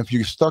 Yeah. And if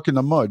you're stuck in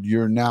the mud,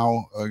 you're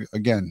now,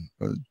 again,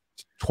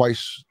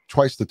 twice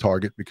the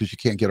target because you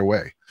can't get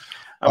away.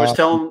 I was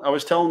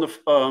telling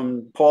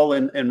Paul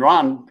and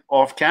Ron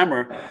off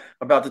camera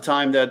about the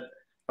time that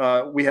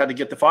we had to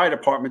get the fire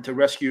department to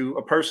rescue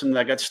a person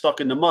that got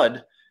stuck in the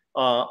mud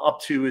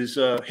up to his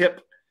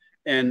hip.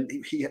 And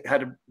he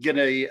had to get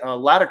a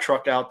ladder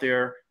truck out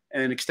there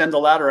and extend the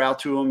ladder out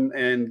to him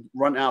and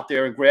run out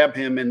there and grab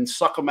him and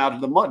suck him out of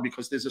the mud,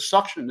 because there's a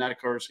suction that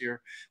occurs here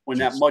when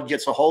that mud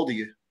gets a hold of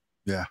you.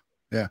 Yeah.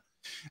 Yeah.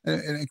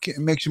 And it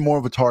makes you more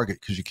of a target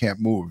because you can't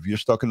move. You're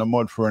stuck in the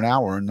mud for an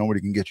hour and nobody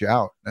can get you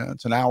out.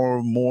 It's an hour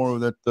or more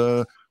that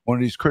one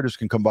of these critters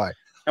can come by.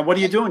 And what are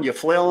you doing? You're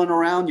flailing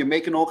around. You're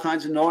making all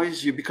kinds of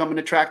noise. You become an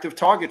attractive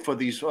target for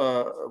these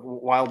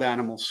wild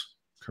animals.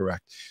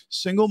 Correct.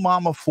 Single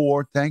Mama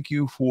 4, thank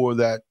you for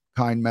that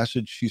kind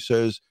message. She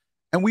says,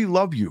 and we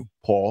love you,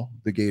 Paul,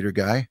 the Gator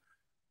guy.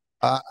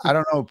 I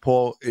don't know,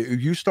 Paul,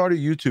 if you start a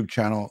YouTube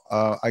channel,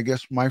 I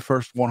guess my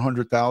first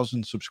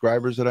 100,000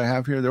 subscribers that I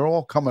have here, they're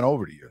all coming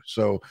over to you.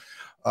 So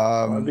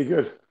that'd be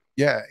good.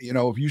 Yeah.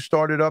 If you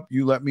start it up,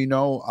 you let me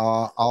know.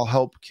 I'll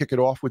help kick it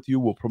off with you.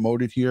 We'll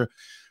promote it here.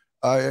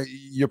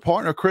 Your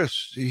partner,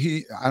 Chris,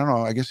 I don't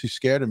know, I guess he's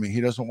scared of me.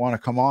 He doesn't want to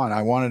come on.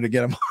 I wanted to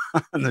get him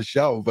on the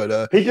show,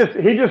 but he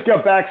just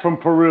got back from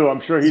Peru.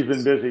 I'm sure he's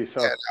been busy.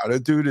 So the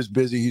dude is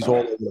busy. He's all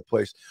over the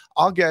place.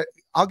 I'll get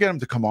him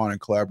to come on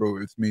and collaborate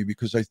with me,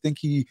 because I think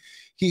he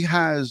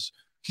does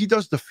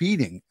the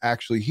feeding.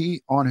 Actually,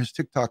 he on his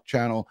TikTok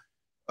channel,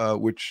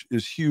 which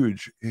is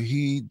huge,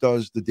 he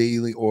does the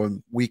daily or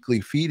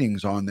weekly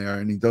feedings on there,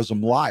 and he does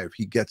them live.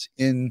 He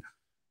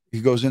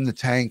goes in the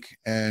tank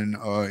and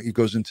he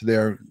goes into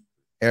their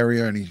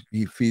area and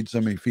he feeds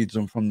them. He feeds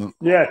them from the.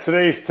 Yeah,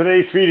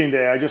 today's feeding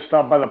day. I just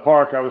stopped by the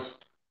park. I was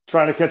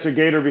trying to catch a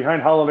gator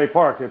behind Holiday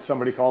Park that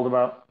somebody called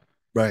about.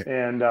 Right.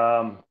 And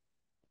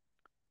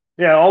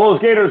yeah, all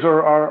those gators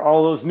are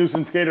all those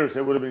nuisance gators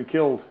that would have been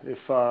killed if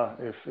I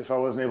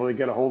wasn't able to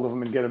get a hold of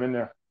them and get them in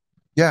there.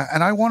 Yeah,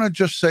 and I want to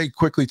just say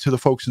quickly to the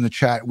folks in the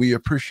chat, we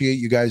appreciate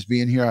you guys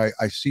being here.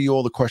 I see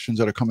all the questions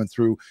that are coming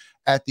through.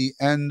 At the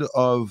end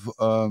of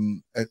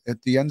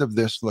at the end of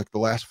this, like the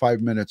last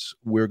 5 minutes,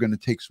 we're going to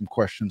take some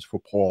questions for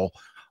Paul.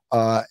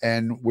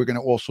 And we're going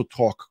to also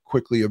talk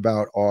quickly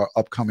about our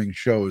upcoming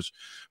shows.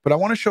 But I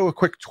want to show a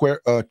quick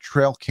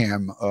trail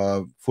cam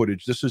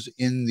footage. This is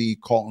in the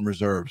Carlton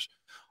Reserves.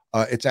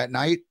 It's at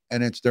night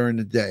and it's during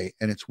the day,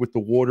 and it's with the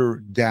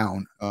water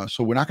down.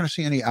 So we're not going to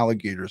see any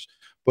alligators.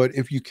 But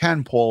if you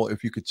can, Paul,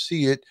 if you could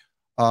see it,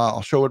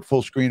 I'll show it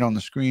full screen on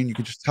the screen. You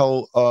can just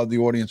tell the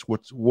audience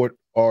what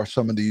are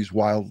some of these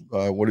wild,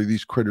 what are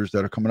these critters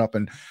that are coming up,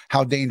 and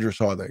how dangerous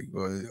are they?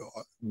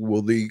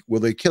 Will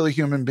they kill a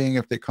human being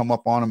if they come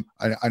up on them?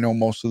 I know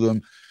most of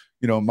them,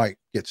 might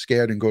get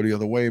scared and go the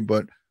other way,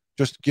 but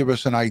just give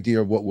us an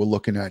idea of what we're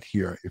looking at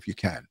here, if you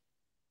can.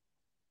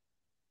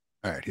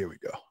 All right, here we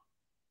go.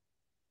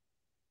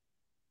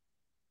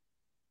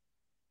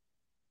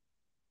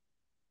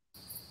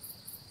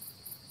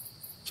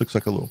 This looks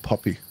like a little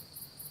puppy.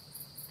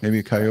 Maybe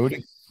a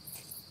coyote.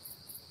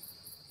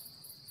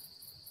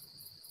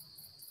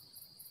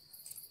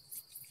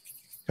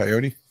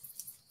 Coyote?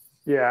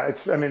 Yeah,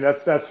 it's going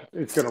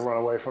to run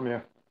away from you.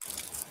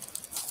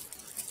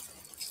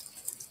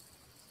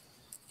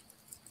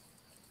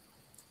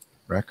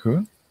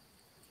 Raccoon?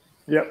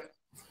 Yep.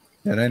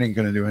 Yeah, that ain't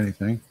going to do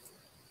anything.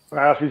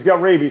 If he's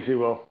got rabies, he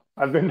will.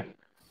 I've been.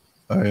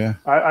 Oh yeah.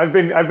 I've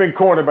been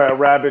cornered by a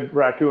rabid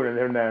raccoon, and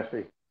they're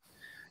nasty.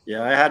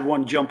 Yeah, I had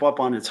one jump up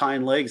on its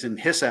hind legs and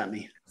hiss at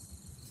me.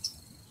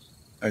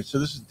 All right, so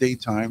this is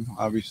daytime.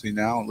 Obviously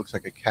now it looks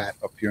like a cat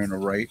up here on the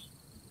right.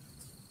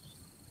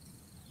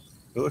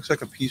 It looks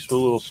like a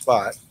peaceful little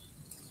spot,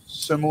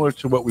 similar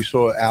to what we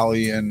saw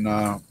Allie and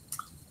her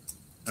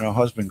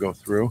husband go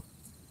through.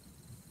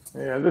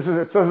 Yeah, it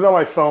says it on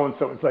my phone,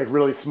 so it's like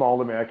really small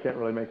to me. I can't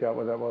really make out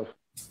what that was.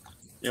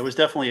 It was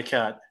definitely a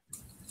cat.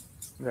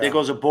 Yeah. There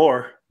goes a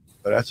boar.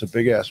 But that's a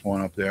big ass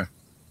one up there.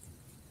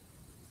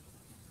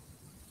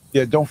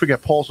 Yeah, don't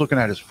forget, Paul's looking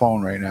at his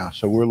phone right now,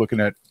 so we're looking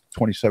at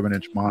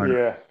 27-inch monitor.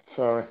 Yeah,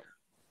 sorry.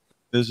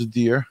 There's a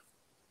deer.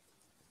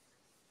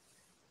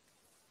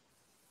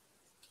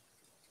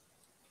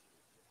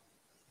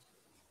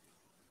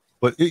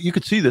 But you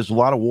can see there's a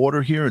lot of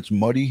water here. It's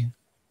muddy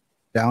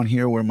down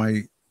here where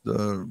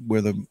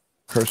where the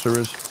cursor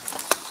is.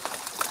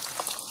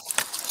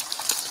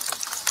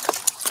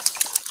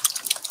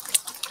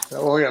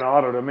 That looks like an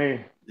otter to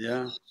me.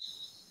 Yeah.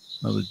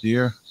 Another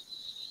deer.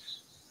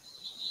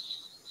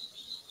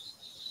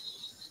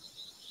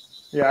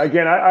 Yeah,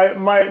 again,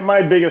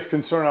 my biggest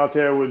concern out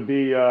there would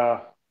be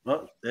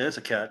Oh, there's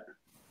a cat.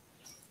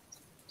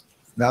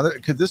 Now,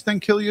 could this thing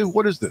kill you?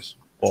 What is this,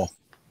 Paul?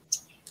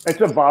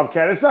 it's a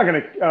bobcat. It's not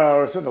going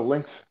to. Is it a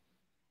lynx?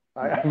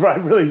 I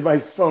really,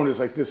 my phone is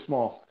like this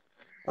small.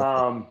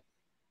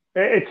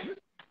 It's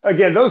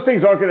again, those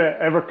things aren't going to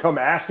ever come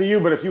after you.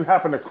 But if you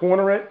happen to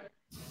corner it,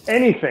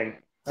 anything.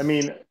 I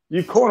mean,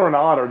 you corner an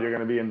otter, you're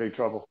going to be in big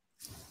trouble.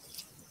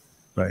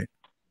 Right.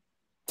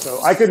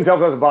 So I couldn't tell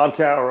if it was a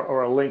bobcat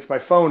or a lynx. My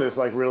phone is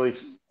like really,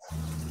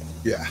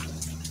 yeah,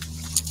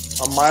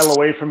 a mile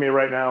away from me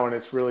right now, and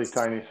it's really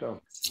tiny. So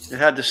it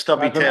had the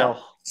stubby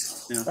tail.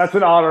 Yeah. That's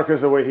an otter because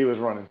of the way he was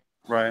running.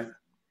 Right.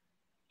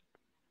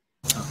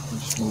 I'm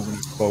just moving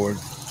it forward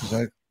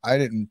because I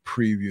didn't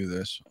preview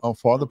this. Oh,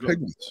 Father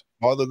Piglets.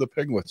 Father the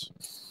Piglets.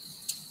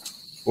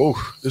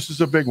 Oh, this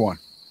is a big one.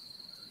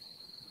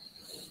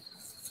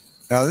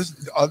 Now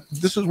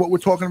this is what we're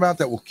talking about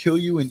that will kill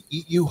you and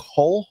eat you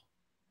whole.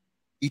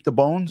 Eat the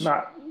bones.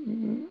 Yeah,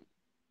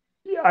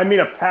 I mean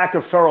a pack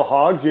of feral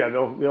hogs. Yeah,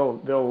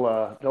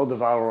 they'll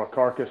devour a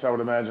carcass, I would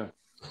imagine.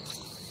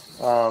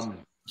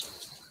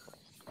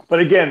 But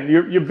again,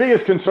 your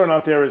biggest concern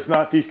out there is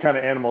not these kind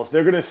of animals.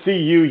 They're going to see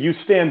you. You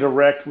stand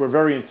direct. We're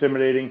very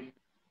intimidating.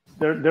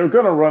 They're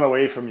going to run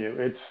away from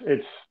you.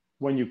 It's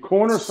when you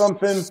corner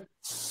something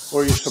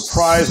or you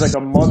surprise like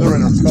a mother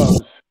and her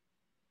cubs,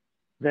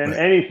 then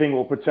anything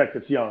will protect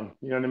its young.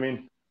 You know what I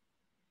mean?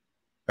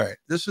 All right.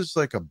 This is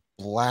like a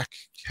black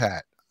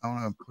cat. I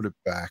want to put it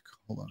back.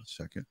 Hold on a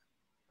second.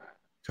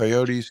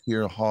 Coyotes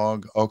here,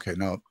 hog. Okay,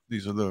 no,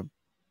 these are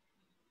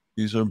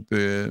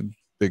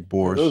big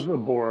boars. Those are the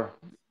boar.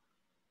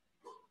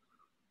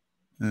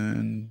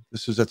 And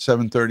this is at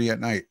 7:30 at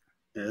night.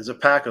 Yeah, there's a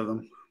pack of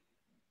them.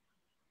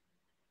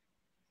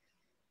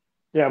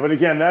 Yeah, but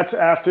again, that's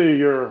after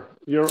you're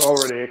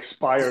already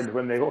expired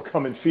when they will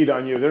come and feed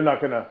on you. They're not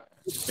going to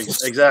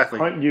exactly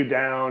hunt you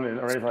down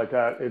or anything like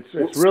that.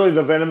 It's really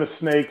the venomous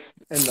snakes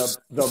and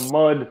the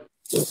mud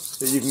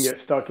that you can get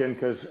stuck in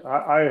because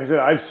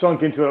I've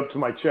sunk into it up to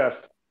my chest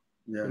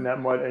in that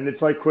mud, and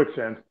it's like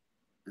quicksand.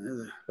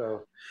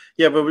 So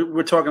yeah, but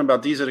we're talking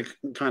about these are the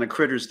kind of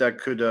critters that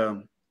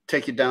could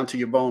take you down to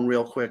your bone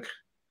real quick.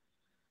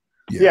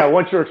 Yeah,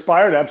 once you're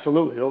expired,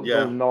 absolutely,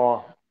 they'll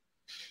gnaw.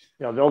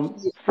 You know,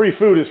 free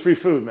food is free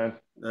food, man.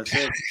 That's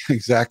it.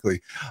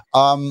 Exactly.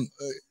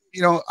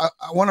 You know,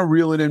 I want to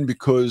reel it in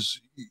because,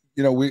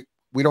 you know, we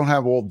don't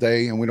have all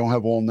day and we don't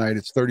have all night.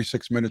 It's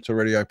 36 minutes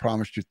already. I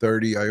promised you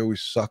 30. I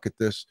always suck at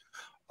this.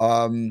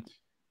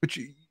 But,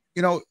 you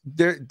know,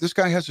 this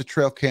guy has a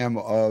trail cam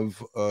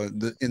of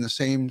in the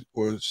same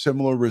or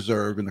similar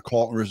reserve, in the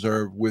Carlton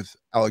Reserve, with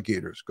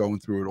alligators going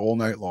through it all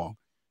night long.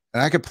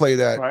 And I could play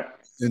that. Right.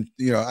 And,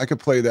 you know, I could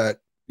play that,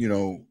 you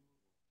know,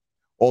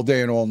 all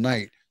day and all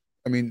night.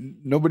 I mean,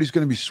 nobody's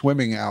going to be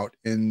swimming out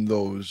in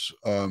those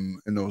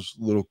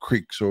little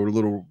creeks or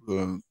little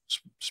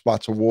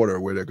spots of water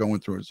where they're going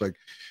through. It's like,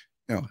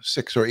 you know,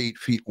 6 or 8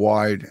 feet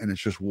wide, and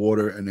it's just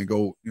water, and they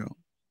go, you know,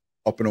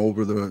 up and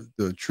over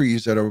the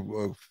trees that are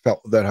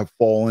that have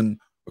fallen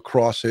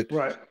across it.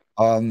 Right.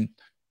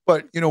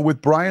 But you know,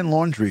 with Brian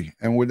Laundrie,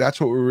 and that's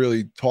what we're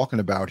really talking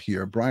about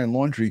here. Brian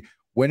Laundrie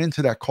went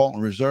into that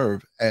Carlton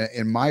Reserve,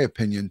 in my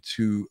opinion,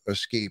 to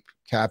escape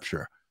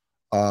capture,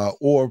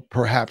 or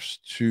perhaps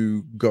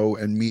to go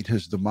and meet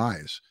his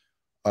demise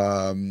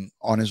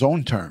on his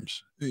own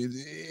terms.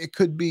 It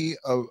could be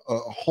a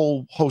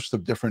whole host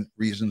of different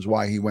reasons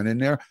why he went in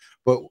there.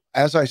 But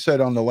as I said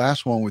on the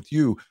last one with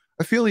you,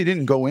 I feel he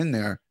didn't go in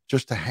there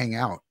just to hang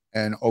out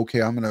and,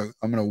 okay, I'm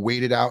gonna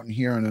wait it out in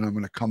here and then I'm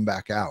gonna come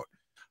back out.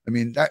 I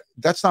mean,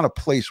 that's not a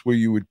place where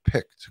you would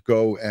pick to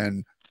go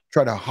and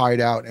try to hide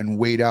out and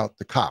wait out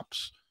the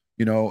cops,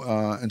 you know.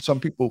 And some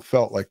people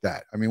felt like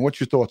that. I mean,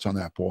 what's your thoughts on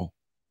that, Paul?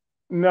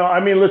 No,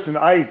 I mean, listen,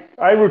 I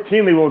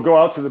routinely will go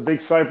out to the Big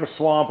Cypress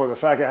Swamp or the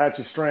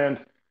Fakahatchee Strand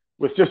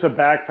with just a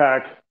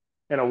backpack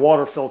and a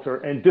water filter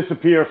and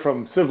disappear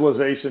from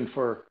civilization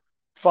for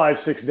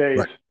 5-6 days.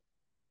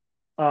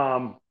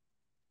 Right.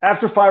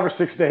 After 5 or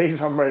 6 days,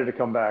 I'm ready to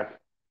come back.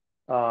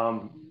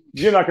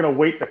 You're not going to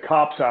wait the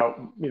cops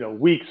out, you know,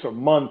 weeks or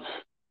months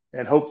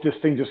and hope this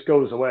thing just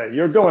goes away.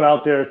 You're going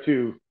out there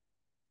to,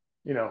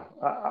 you know,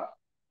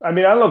 I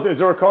mean, I don't know, is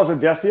there a cause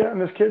of death yet in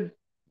this kid?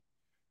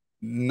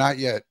 Not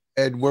yet,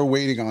 Ed. We're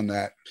waiting on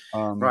that.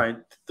 Right.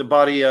 The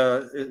body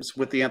is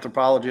with the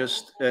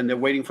anthropologist, and they're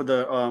waiting for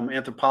the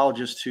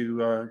anthropologist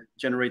to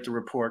generate the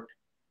report.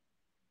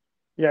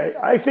 Yeah,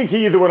 I think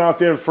he either went out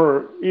there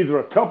for either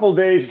a couple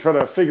days to try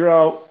to figure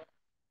out,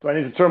 do I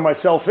need to turn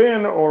myself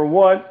in or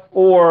what?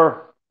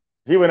 Or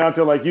he went out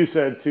there, like you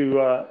said,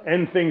 to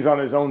end things on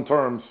his own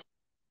terms.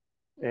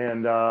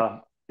 And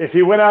if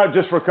he went out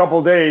just for a couple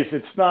of days,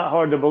 it's not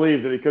hard to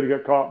believe that he could have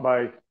got caught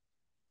by,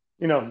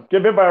 you know,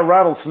 get bit by a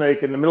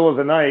rattlesnake in the middle of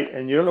the night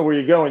and you don't know where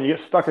you're going. You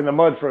get stuck in the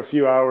mud for a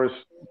few hours.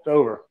 It's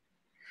over.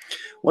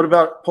 What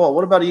about, Paul,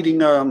 what about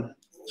eating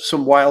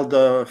some wild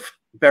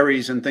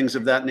berries and things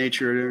of that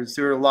nature? Is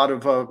there a lot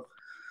of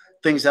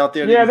things out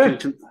there? Yeah,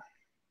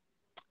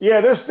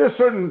 there's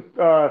certain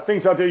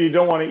things out there you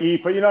don't want to eat,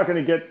 but you're not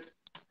going to get,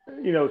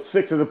 you know,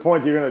 sick to the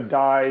point you're going to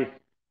die.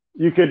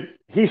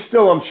 He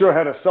still, I'm sure,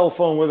 had a cell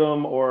phone with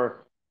him,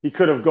 or he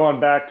could have gone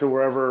back to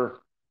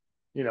wherever,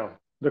 you know,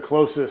 the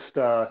closest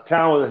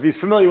town was. If he's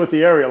familiar with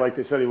the area, like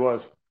they said he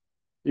was,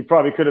 he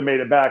probably could have made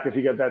it back if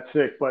he got that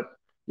sick. But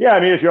yeah, I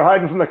mean, if you're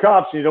hiding from the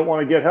cops and you don't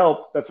want to get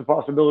help, that's a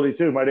possibility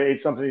too. Might have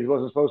ate something he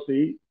wasn't supposed to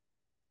eat.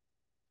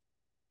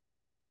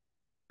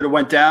 It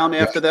went down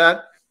after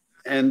that,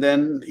 and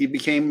then he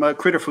became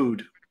critter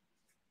food.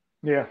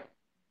 Yeah.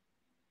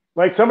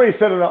 Like somebody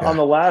said on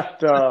the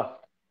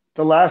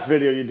last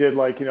video you did,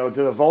 like, you know,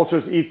 do the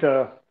vultures eat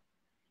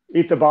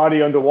the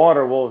body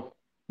underwater? Well,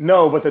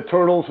 no, but the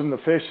turtles and the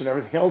fish and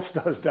everything else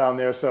does down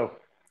there. So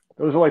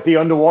those are like the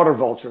underwater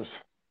vultures.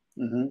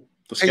 Mm-hmm.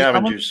 The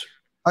scavengers.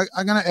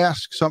 I'm going to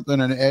ask something,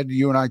 and Ed,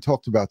 you and I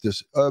talked about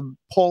this.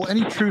 Paul,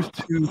 any truth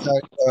to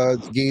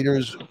that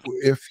gators,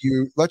 if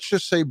you, let's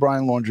just say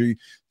Brian Laundrie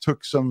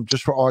took some,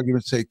 just for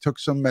argument's sake, took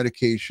some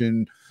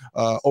medication,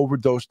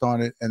 overdosed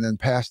on it, and then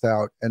passed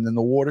out, and then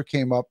the water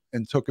came up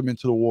and took him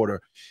into the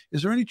water.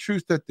 Is there any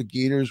truth that the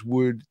gators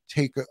would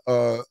take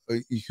a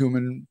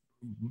human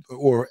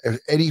or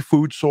any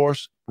food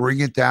source, bring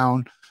it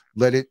down,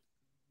 let it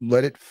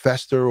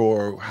fester,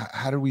 or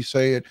how do we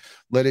say it?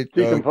 Let it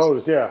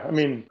decompose. Yeah, I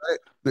mean,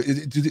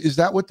 is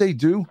that what they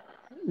do?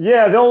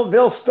 Yeah,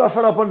 they'll stuff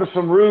it up under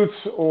some roots,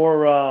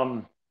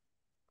 or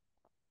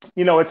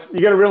you know,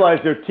 you got to realize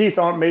their teeth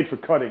aren't made for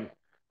cutting.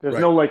 There's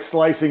no like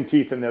slicing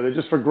teeth in there. They're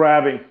just for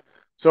grabbing.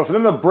 So for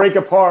them to break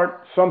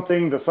apart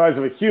something the size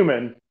of a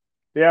human,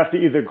 they have to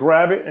either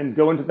grab it and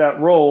go into that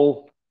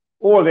roll,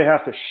 or they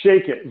have to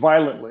shake it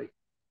violently.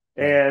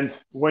 And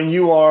when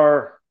you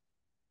are,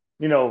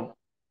 you know,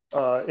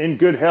 in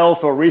good health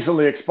or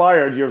recently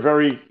expired, you're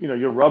very, you know,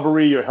 you're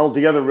rubbery, you're held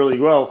together really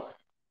well.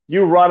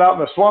 You rot out in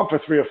the swamp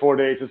for 3 or 4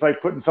 days. It's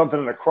like putting something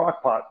in a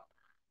crock pot.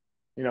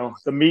 You know,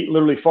 the meat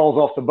literally falls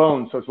off the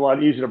bone. So it's a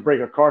lot easier to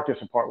break a carcass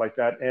apart like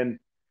that. And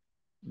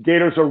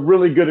gators are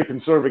really good at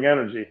conserving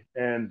energy,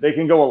 and they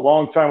can go a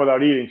long time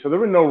without eating. So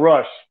they're in no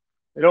rush.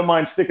 They don't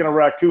mind sticking a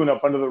raccoon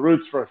up under the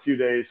roots for a few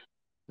days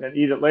and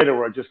eat it later,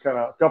 where it just kind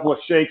of a couple of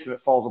shakes and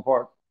it falls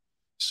apart.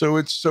 So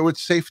it's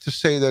safe to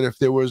say that if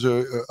there was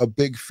a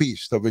big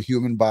feast of a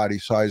human body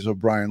size of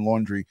Brian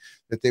Laundrie,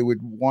 that they would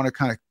want to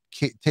kind of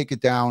take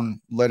it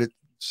down, let it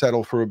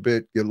settle for a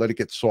bit, let it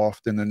get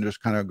soft, and then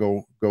just kind of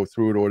go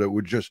through it. Or that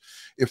would just,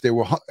 if they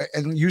were,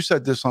 and you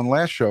said this on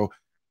last show,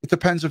 it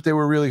depends if they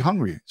were really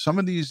hungry. Some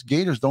of these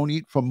gators don't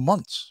eat for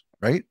months,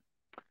 right?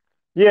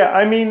 Yeah,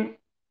 I mean,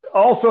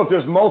 also if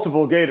there's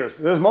multiple gators,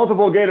 they're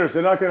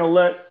not going to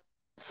let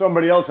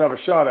somebody else have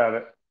a shot at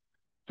it.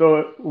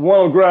 So one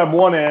will grab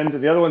one end,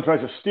 and the other one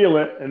tries to steal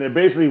it, and they're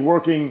basically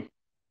working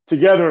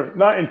together,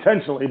 not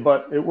intentionally,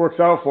 but it works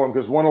out for them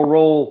because one will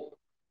roll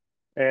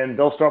and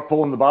they'll start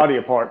pulling the body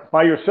apart.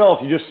 By yourself,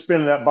 you just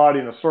spin that body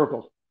in a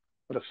circle.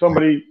 But if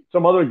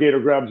some other gator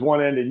grabs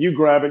one end and you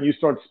grab it and you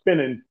start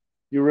spinning,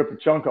 you rip a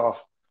chunk off.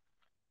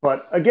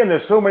 But again,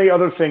 there's so many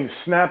other things,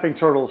 snapping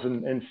turtles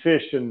and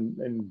fish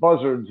and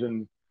buzzards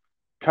and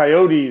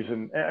coyotes.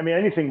 And I mean,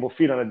 anything will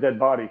feed on a dead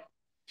body.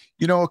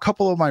 You know, a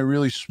couple of my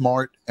really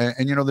smart,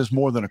 and you know, there's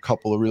more than a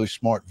couple of really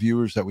smart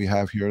viewers that we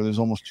have here. There's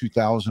almost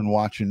 2,000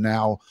 watching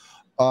now.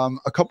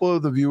 A couple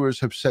of the viewers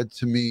have said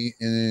to me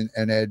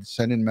and Ed,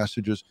 send in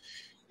messages,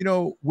 you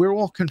know, we're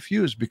all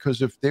confused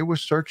because if they were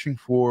searching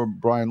for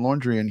Brian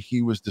Laundrie and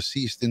he was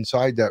deceased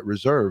inside that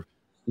reserve,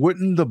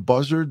 wouldn't the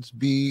buzzards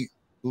be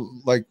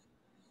like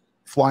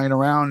flying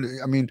around?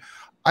 I mean,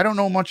 I don't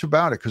know much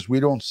about it because we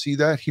don't see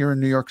that here in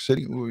New York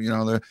City. You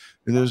know,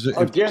 there's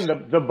again,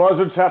 the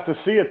buzzards have to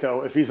see it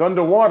though. If he's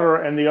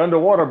underwater and the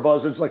underwater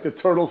buzzards, like the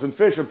turtles and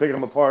fish, are picking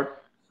him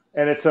apart,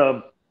 and it's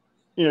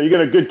you know, you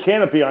got a good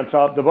canopy on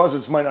top, the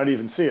buzzards might not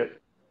even see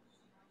it.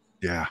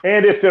 Yeah.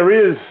 And if there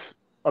is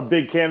a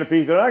big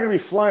canopy, they're not going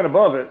to be flying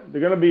above it.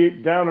 They're going to be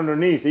down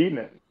underneath eating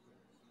it.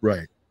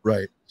 Right,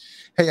 right.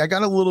 Hey, I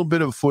got a little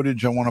bit of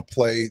footage I want to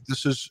play.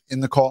 This is in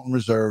the Carlton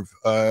Reserve.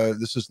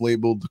 This is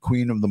labeled the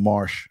Queen of the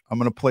Marsh. I'm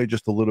going to play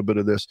just a little bit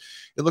of this.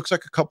 It looks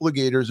like a couple of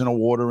gators in a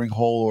watering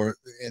hole or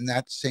in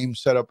that same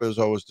setup as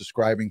I was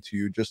describing to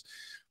you, just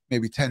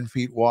maybe 10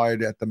 feet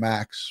wide at the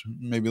max,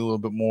 maybe a little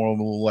bit more, a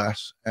little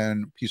less,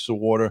 and a piece of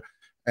water.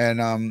 And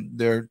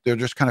they're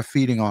just kind of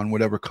feeding on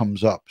whatever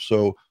comes up.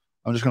 So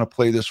I'm just going to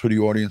play this for the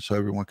audience so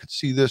everyone could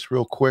see this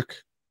real quick,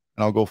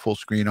 and I'll go full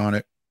screen on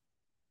it.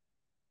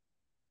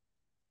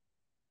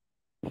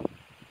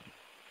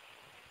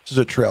 This is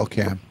a trail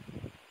cam.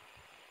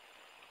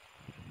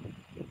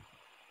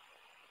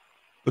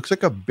 Looks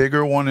like a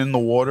bigger one in the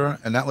water,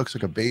 and that looks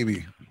like a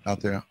baby out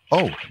there.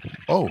 Oh.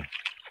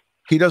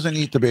 He doesn't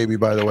eat the baby,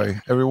 by the way.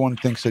 Everyone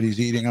thinks that he's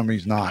eating him.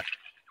 He's not.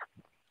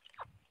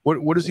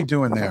 What is he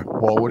doing there,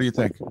 Paul? What do you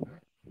think?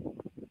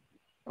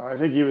 I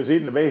think he was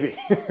eating the baby.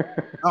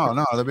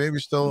 No, the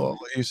baby's still.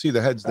 You see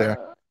the head's there.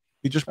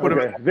 He just put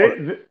okay.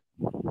 him.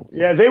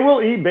 Yeah, they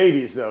will eat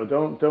babies though.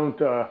 Don't.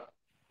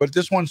 But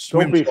this one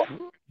swims.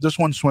 This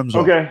one swims.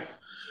 Okay. Off.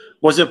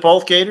 Was it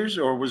both gators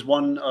or was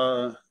one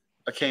a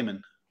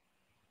caiman?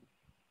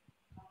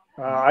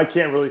 I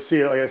can't really see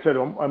it. Like I said,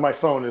 on my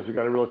phone has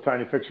got a real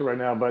tiny picture right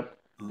now, but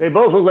they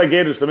both look like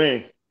gators to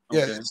me.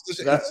 Yeah, okay.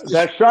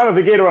 That shot of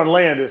the gator on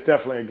land is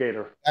definitely a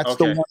gator. That's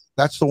the one.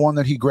 That's the one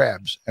that he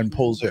grabs and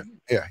pulls in.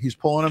 Yeah, he's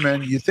pulling them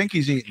in. You think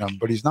he's eating them,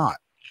 but he's not.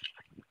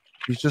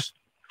 He's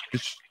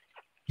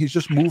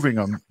just moving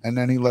them, and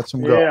then he lets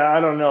them go. Yeah, I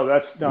don't know.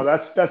 That's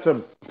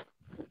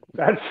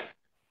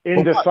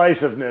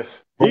indecisiveness.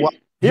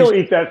 He'll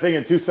eat that thing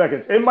in 2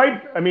 seconds. It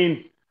might. I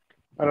mean,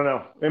 I don't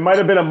know. It might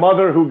have been a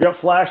mother who got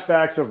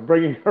flashbacks of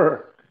bringing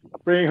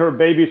her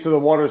babies to the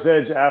water's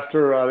edge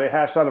after they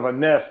hatched out of a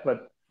nest,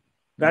 but.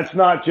 That's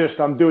not just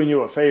I'm doing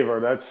you a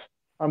favor.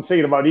 I'm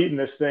thinking about eating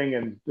this thing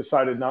and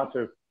decided not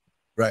to.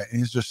 Right, and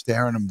he's just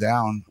staring him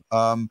down.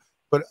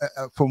 But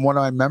from what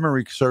my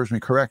memory serves me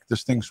correct,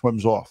 this thing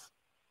swims off.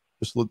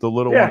 Just the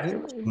little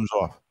one swims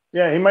off.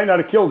 Yeah, he might not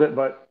have killed it,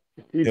 but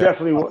he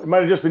definitely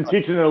might have just been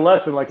teaching it a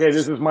lesson. Like, hey,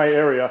 this is my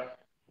area.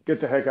 Get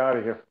the heck out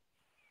of here.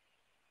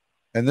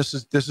 And this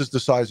is the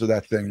size of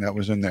that thing that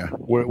was in there.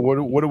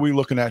 What are we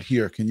looking at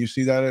here? Can you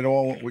see that at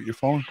all with your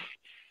phone?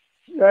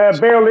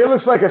 Barely. It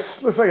looks like a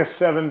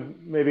 7,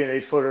 maybe an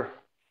 8-footer.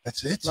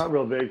 That's it. Not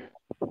real big.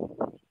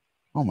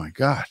 Oh my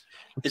God!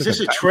 Is this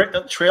a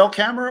trail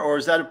camera or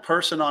is that a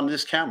person on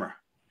this camera?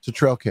 It's a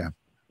trail cam.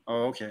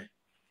 Oh, okay.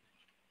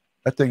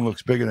 That thing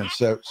looks bigger than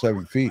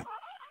 7 feet.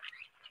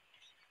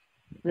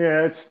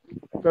 Yeah, it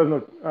doesn't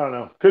look. I don't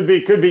know. Could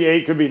be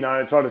 8, could be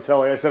 9. It's hard to tell.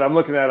 Like I said, I'm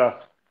looking at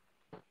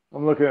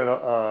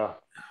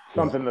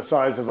something the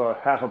size of a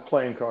half a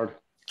playing card.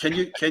 Can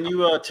you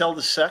tell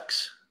the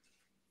sex?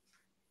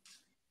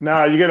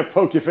 No, you got to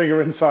poke your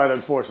finger inside,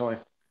 unfortunately.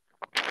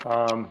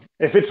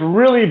 If it's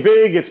really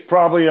big, it's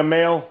probably a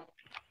male.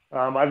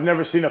 I've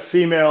never seen a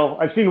female.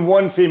 I've seen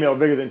one female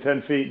bigger than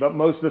 10 feet, but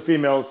most of the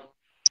females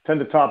tend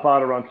to top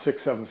out around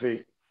 6-7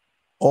 feet.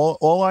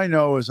 All I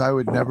know is I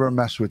would never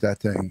mess with that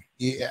thing.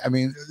 I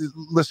mean,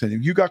 listen,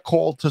 if you got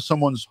called to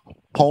someone's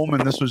home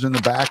and this was in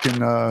the back in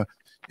the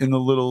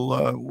little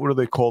what do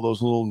they call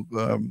those little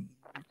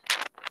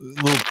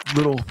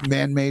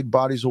man-made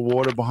bodies of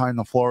water behind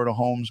the Florida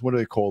homes? What do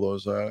they call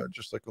those?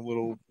 Just like a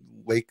little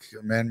lake,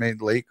 a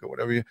man-made lake or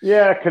whatever.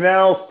 Yeah,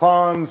 canals,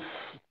 ponds,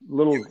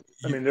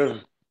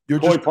 there's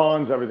koi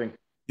ponds, everything.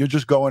 You're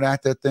just going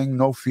at that thing,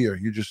 no fear.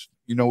 You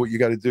know what you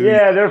got to do.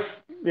 Yeah,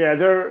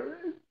 they're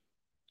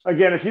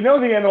again, if you know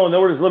the animal and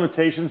know what his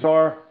limitations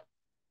are,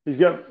 he's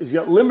got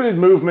limited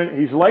movement.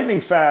 He's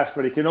lightning fast,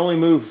 but he can only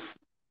move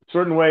a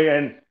certain way,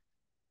 and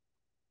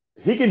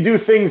he can do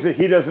things that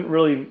he doesn't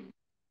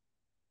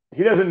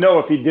know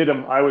if he did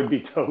them, I would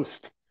be toast.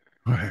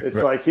 Right.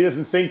 Like he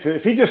doesn't think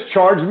if he just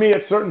charged me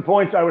at certain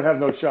points, I would have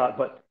no shot,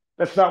 but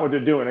that's not what they're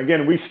doing.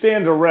 Again, we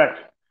stand erect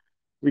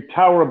we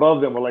tower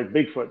above them. We're like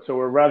Bigfoot, so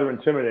we're rather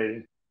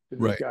intimidating to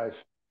these guys.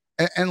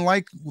 And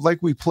like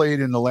we played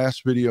in the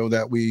last video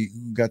that we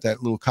got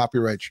that little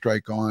copyright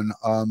strike on,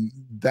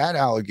 that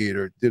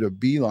alligator did a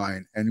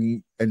beeline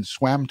and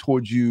swam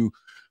towards you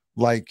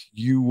like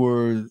you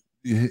were,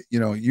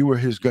 you were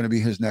going to be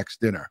his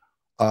next dinner.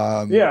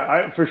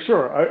 Yeah, for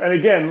sure. And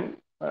again,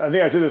 I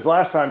think I said this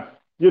last time.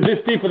 You're this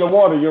deep in the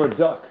water, you're a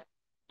duck.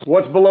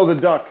 What's below the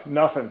duck?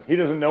 Nothing. He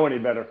doesn't know any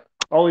better.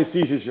 All he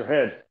sees is your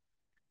head.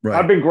 Right.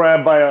 I've been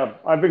grabbed by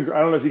I don't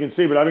know if you can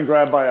see, but I've been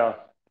grabbed by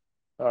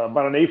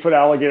about an 8-foot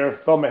alligator.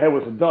 Thought my head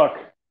was a duck.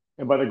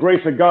 And by the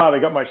grace of God, I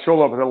got my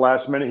shoulder up at the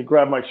last minute. He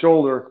grabbed my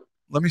shoulder.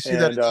 Let me see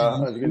that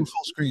full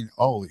screen.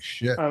 Holy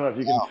shit. I don't know if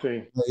you can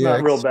see. Yeah,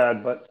 not real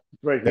bad, but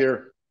it's right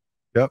here.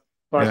 Yep.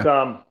 But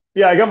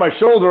I got my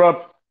shoulder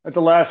up at the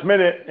last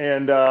minute,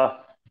 and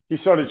he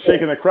started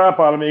shaking the crap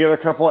out of me. He got a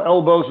couple of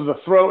elbows to the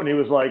throat, and he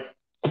was like,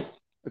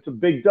 "It's a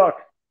big duck."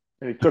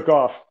 And he took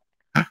off.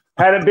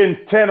 Had it been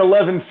 10,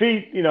 11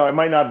 feet, I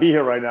might not be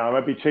here right now. I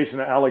might be chasing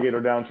an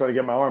alligator down, trying to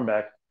get my arm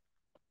back.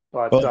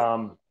 But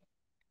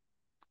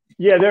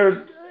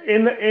they're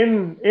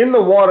in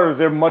the water.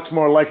 They're much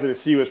more likely to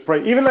see you as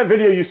prey. Even that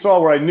video you saw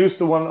where I noosed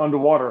the one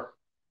underwater.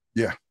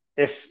 Yeah.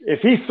 If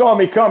he saw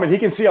me coming, he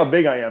can see how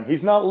big I am.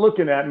 He's not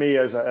looking at me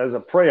as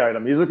a prey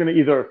item. He's looking at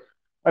either.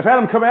 I've had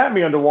him come at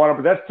me underwater,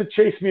 but that's to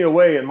chase me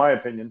away, in my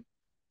opinion.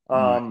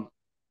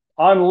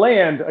 On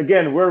land,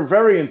 again, we're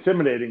very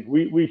intimidating.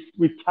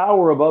 We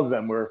tower above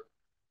them.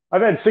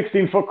 I've had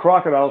 16-foot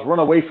crocodiles run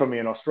away from me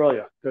in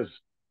Australia because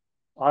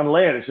on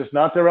land it's just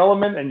not their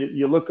element, and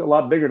you look a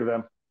lot bigger to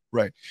them.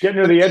 Right. Getting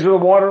near the edge of the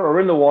water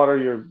or in the water,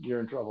 you're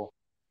in trouble.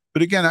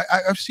 But again,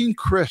 I've seen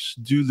Chris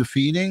do the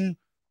feeding,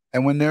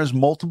 and when there's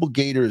multiple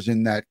gators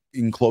in that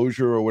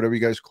enclosure or whatever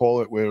you guys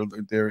call it, where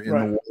they're in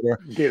the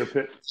water, gator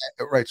pits.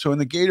 Right. So in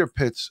the gator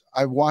pits,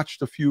 I've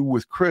watched a few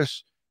with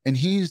Chris, and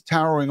he's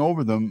towering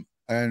over them.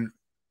 And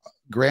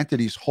granted,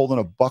 he's holding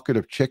a bucket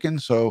of chicken,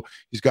 so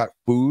he's got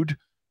food,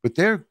 but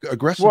they're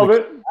aggressive.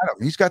 Well,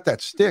 he's got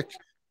that stick,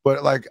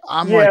 but like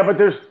but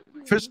there's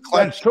fist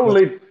clenched.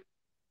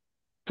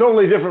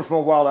 Totally different from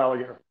a wild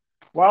alligator.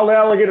 Wild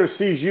alligator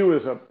sees you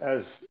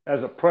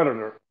as a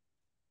predator.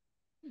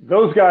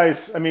 Those guys,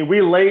 I mean,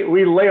 we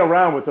lay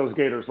around with those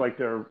gators like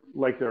they're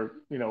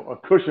a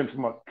cushion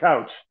from a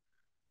couch.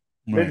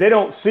 Right. They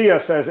don't see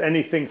us as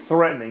anything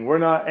threatening. We're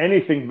not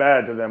anything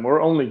bad to them.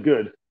 We're only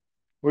good.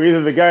 We're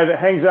either the guy that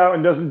hangs out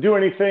and doesn't do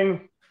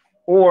anything,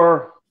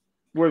 or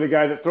we're the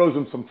guy that throws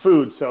them some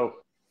food. So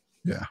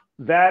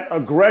that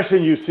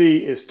aggression you see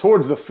is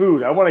towards the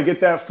food. I want to get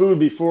that food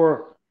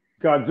before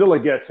Godzilla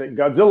gets it.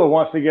 Godzilla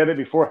wants to get it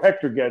before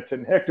Hector gets it,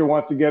 and Hector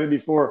wants to get it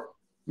before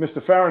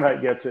Mr.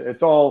 Fahrenheit gets it.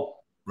 It's all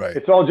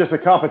just a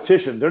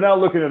competition. They're not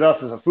looking at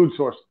us as a food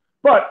source.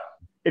 But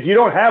if you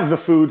don't have the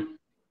food,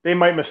 they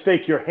might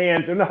mistake your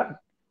hand. They're not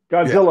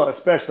Godzilla,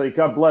 especially.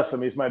 God bless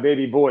him. He's my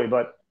baby boy,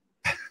 but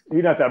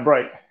he's not that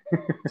bright.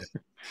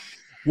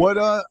 What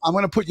I'm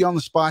going to put you on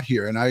the spot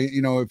here, and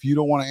if you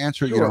don't want to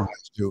answer it, you don't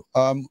have to.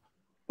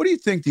 What do you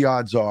think the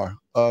odds are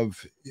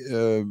of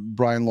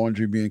Brian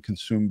Laundrie being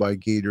consumed by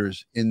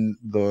gators in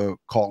the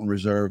Carlton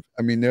Reserve?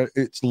 I mean,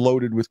 it's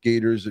loaded with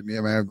gators. I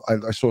mean,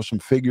 I saw some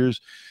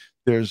figures.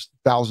 There's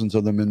thousands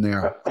of them in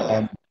there.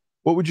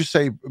 What would you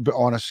say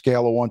on a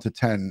scale of 1 to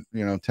 10?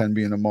 10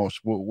 being the most.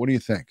 What do you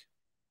think?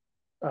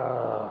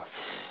 What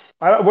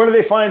do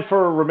they find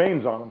for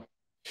remains on them?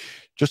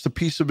 Just a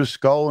piece of his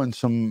skull and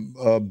some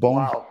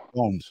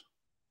bones.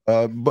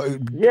 But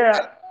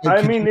yeah,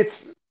 I mean,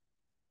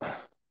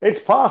 it's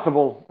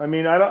possible. I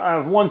mean, I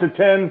have 1 to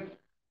 10,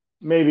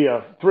 maybe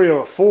a 3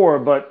 or a 4,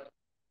 but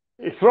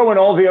you throw in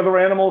all the other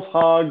animals,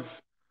 hogs,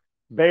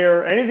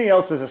 bear, anything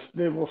else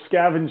that will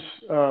scavenge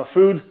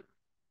food.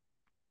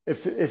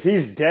 If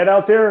he's dead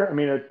out there, I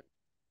mean,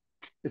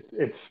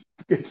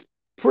 it's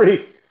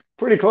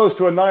pretty close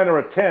to a 9 or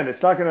a 10.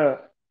 It's not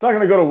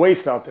gonna go to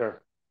waste out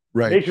there.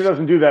 Right. Nature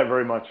doesn't do that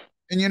very much.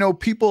 And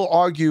people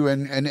argue,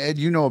 and Ed,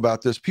 you know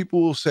about this. People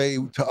will say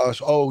to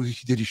us, "Oh,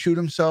 did he shoot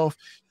himself?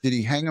 Did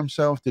he hang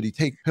himself? Did he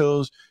take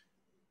pills?"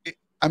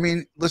 I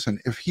mean, listen.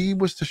 If he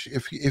was to,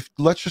 if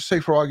let's just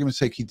say for argument's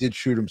sake, he did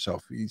shoot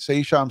himself. Say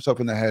he shot himself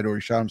in the head, or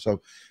he shot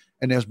himself,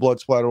 and there's blood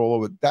splatter all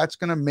over. That's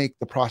going to make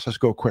the process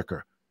go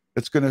quicker.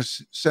 It's going to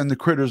send the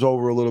critters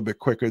over a little bit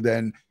quicker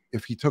than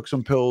if he took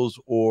some pills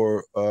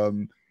or,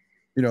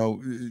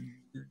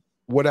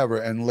 whatever,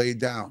 and laid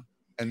down.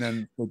 And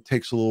then it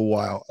takes a little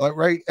while.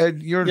 Right,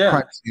 Ed? You're a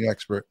crime scene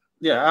expert.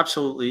 Yeah,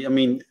 absolutely. I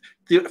mean,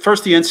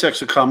 first the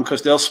insects will come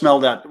because they'll smell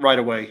that right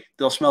away.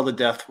 They'll smell the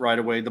death right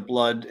away, the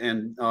blood,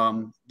 and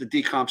the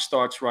decomp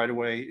starts right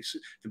away.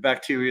 The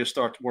bacteria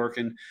starts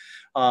working.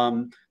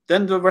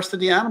 Then the rest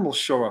of the animals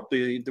show up,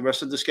 the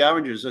rest of the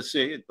scavengers. Let's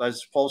say,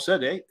 as Paul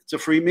said, hey, it's a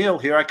free meal.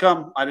 Here I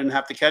come. I didn't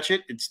have to catch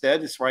it.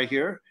 Instead, it's right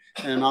here,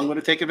 and I'm going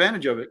to take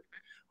advantage of it.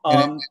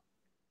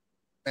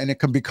 and it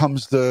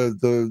becomes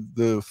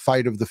the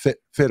fight of the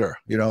fitter,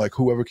 you know, like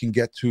whoever can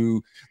get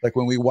to, like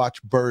when we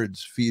watch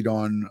birds feed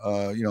on,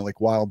 you know, like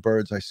wild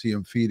birds, I see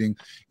them feeding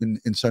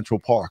in Central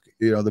Park.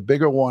 You know, the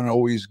bigger one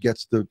always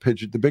gets the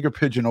pigeon. The bigger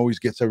pigeon always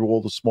gets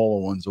all the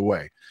smaller ones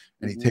away,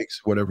 and he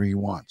takes whatever he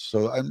wants.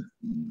 So I'm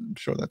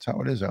sure that's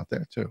how it is out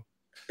there too.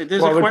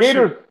 There's well, a the question.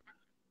 gators.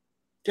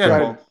 Yeah, Go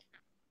Paul. ahead.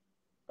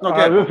 No,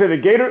 I was going to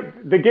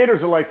say the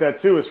gators are like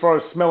that too, as far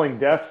as smelling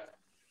death.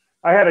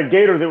 I had a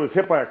gator that was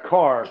hit by a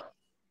car,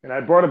 and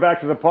I brought it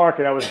back to the park,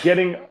 and I was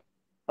getting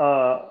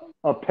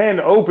a pen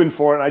open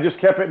for it, and I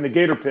just kept it in the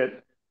gator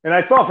pit. And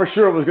I thought for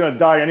sure it was going to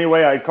die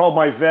anyway. I called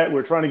my vet. We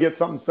were trying to get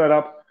something set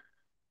up.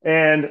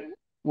 And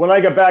when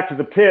I got back to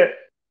the pit,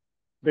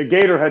 the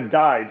gator had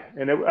died.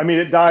 And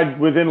it died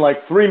within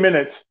like 3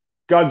 minutes.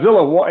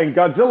 Godzilla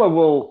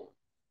will,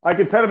 I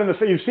could pet him in the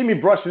face. You've seen me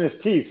brushing his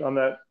teeth on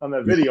that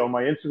video on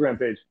my Instagram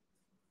page.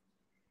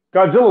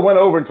 Godzilla went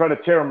over and tried to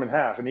tear him in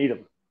half and eat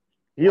him.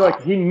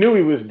 He knew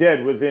he was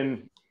dead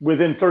within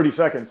 30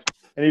 seconds.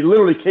 And he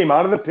literally came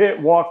out of the pit,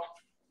 walked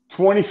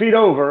 20 feet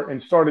over,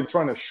 and started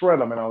trying to shred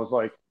him. And I was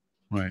like,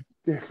 right,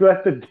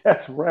 let the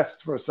death rest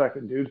for a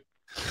second, dude.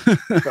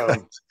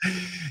 So.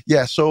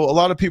 Yeah, so a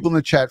lot of people in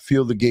the chat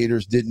feel the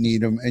gators didn't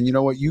eat them, and you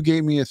know what, you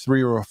gave me a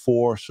 3 or a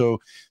 4, so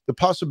the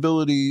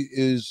possibility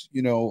is,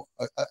 you know,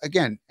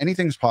 again,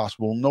 anything's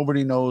possible.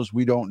 Nobody knows,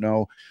 we don't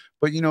know,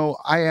 but you know,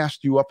 I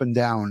asked you up and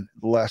down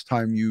the last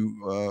time you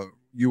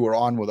were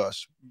on with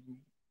us,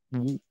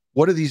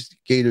 what do these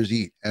gators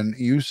eat? And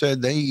you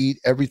said they eat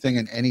everything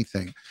and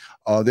anything.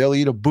 They'll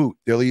eat a boot,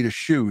 they'll eat a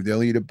shoe,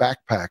 they'll eat a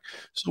backpack.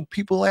 So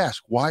people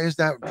ask, why is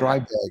that dry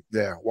bag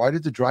there? Why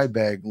did the dry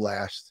bag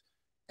last?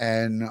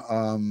 And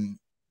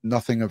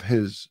nothing of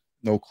his,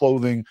 no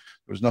clothing,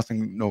 there was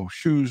nothing, no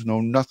shoes,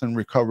 no nothing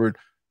recovered.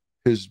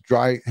 His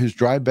dry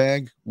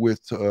bag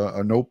with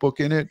a notebook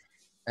in it,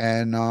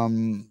 and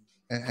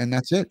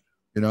that's it.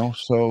 You know,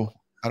 so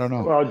I don't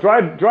know. Well,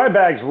 dry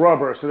bag's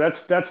rubber, so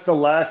that's the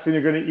last thing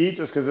you're going to eat,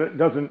 just because it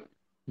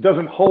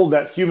doesn't hold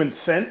that human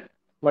scent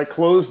like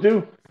clothes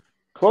do.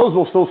 Clothes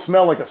will still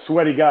smell like a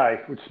sweaty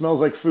guy, which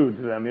smells like food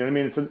to them. You know what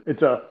I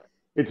mean?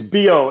 It's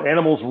BO.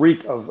 Animals reek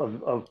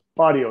of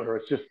body odor.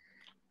 It's just,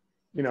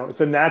 you know, it's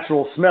a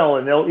natural smell,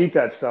 and they'll eat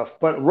that stuff.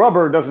 But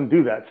rubber doesn't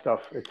do that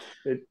stuff.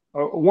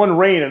 One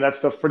rain and that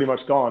stuff's pretty much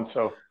gone.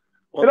 So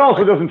it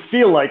also doesn't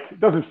feel like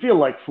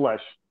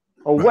flesh.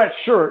 A wet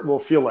shirt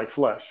will feel like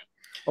flesh.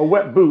 A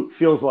wet boot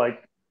feels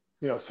like,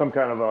 you know, some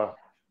kind of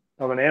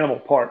an animal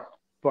part.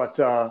 But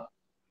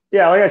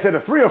yeah, like I said,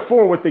 a 3 or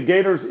 4 with the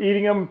gators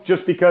eating them,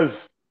 just because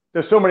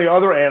there's so many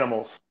other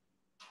animals.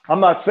 I'm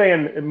not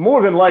saying,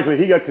 more than likely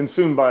he got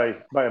consumed by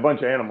a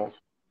bunch of animals.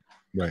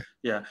 Right.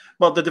 Yeah.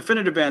 Well, the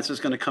definitive answer is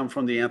going to come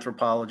from the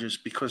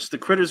anthropologist, because the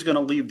critters are going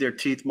to leave their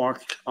teeth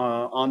mark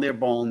on their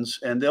bones,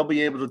 and they'll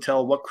be able to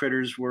tell what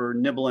critters were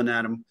nibbling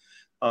at them.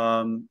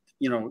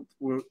 You know,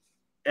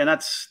 and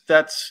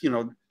that's you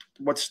know,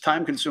 what's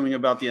time consuming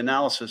about the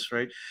analysis,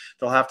 right?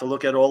 They'll have to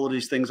look at all of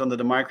these things under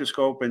the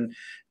microscope and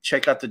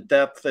check out the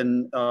depth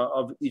and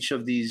of each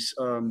of these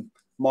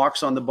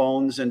marks on the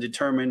bones and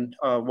determine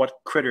what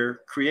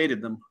critter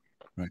created them.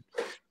 Right.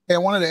 Hey, I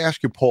wanted to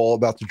ask you, Paul,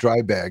 about the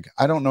dry bag.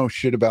 I don't know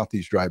shit about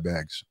these dry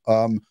bags.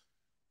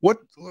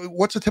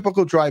 What's a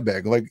typical dry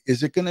bag? Like,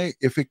 is it gonna,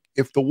 if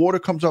the water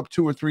comes up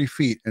 2 or 3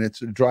 feet and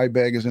it's a dry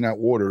bag is in that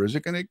water, is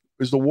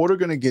the water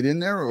gonna get in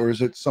there, or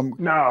is it some?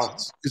 No.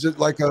 Is it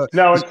like a?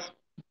 No, it's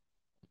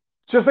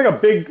just like a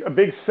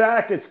big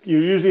sack. You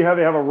usually have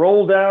a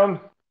roll down,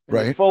 and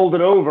right, fold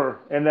it over,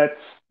 and that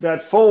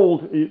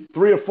fold,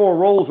 3 or 4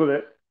 rolls with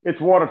it. It's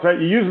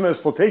watertight. You use them as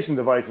flotation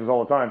devices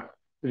all the time.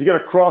 If you got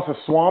to cross a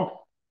swamp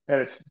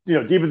and it's, you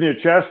know, deep in your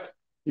chest,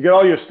 you get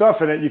all your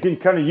stuff in it. You can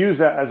kind of use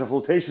that as a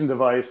flotation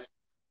device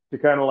to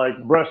kind of like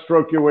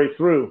breaststroke your way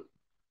through.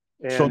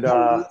 And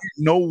so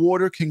no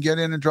water can get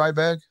in a dry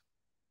bag.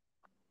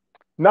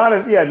 Not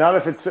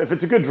if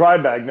it's a good dry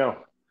bag. No.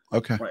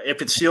 Okay.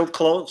 If it's sealed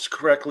closed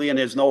correctly and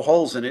there's no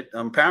holes in it,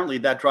 apparently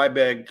that dry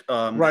bag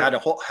had a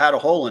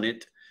hole in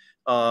it.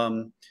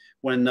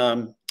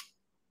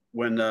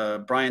 When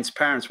Brian's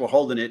parents were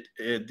holding it,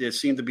 there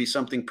seemed to be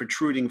something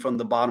protruding from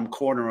the bottom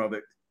corner of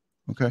it.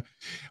 Okay.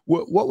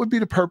 What would be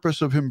the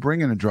purpose of him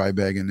bringing a dry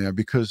bag in there?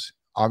 Because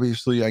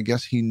obviously, I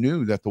guess he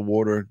knew that the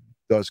water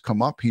does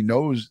come up. He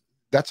knows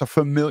that's a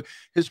familiar,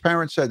 his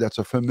parents said that's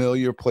a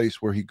familiar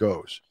place where he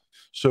goes.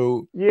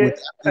 So yeah,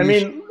 I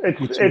mean,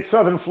 it's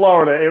Southern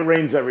Florida. It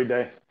rains every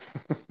day.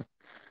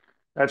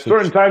 At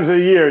certain times of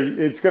the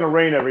year, it's going to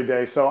rain every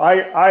day. So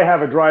I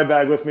have a dry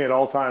bag with me at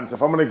all times.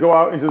 If I'm going to go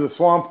out into the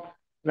swamp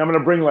and I'm going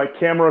to bring like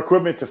camera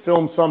equipment to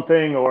film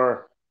something,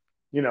 or,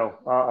 you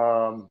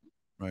know,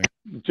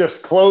 just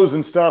clothes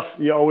and stuff,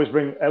 you always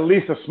bring at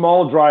least a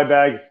small dry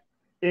bag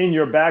in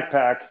your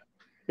backpack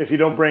if you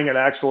don't bring an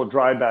actual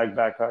dry bag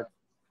backpack.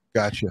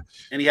 Gotcha.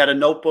 And he had a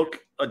notebook,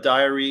 a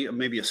diary,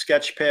 maybe a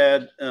sketch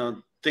pad,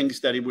 things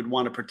that he would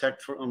want to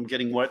protect from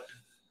getting wet.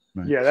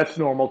 Right. Yeah, that's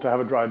normal to have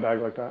a dry bag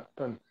like that.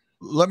 Then.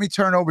 let me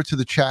turn over to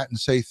the chat and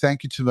say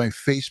thank you to my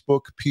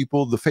Facebook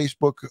people, the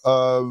Facebook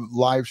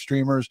live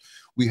streamers.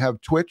 We have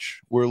Twitch.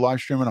 We're live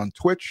streaming on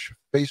Twitch,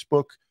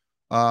 Facebook,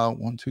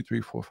 1, 2,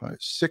 3, 4, 5,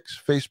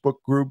 6 Facebook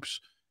groups,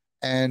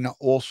 and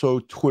also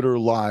Twitter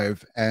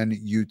Live and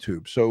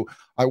YouTube. So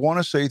I want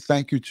to say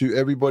thank you to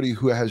everybody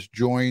who has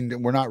joined.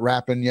 And we're not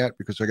wrapping yet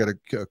because I got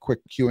a quick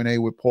Q&A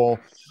with Paul.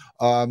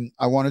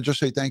 I want to just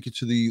say thank you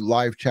to the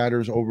live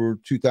chatters, over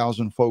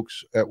 2,000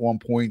 folks at one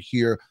point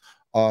here.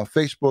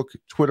 Facebook,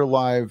 Twitter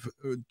Live,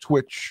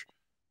 Twitch,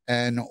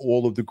 and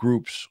all of the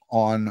groups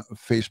on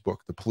Facebook,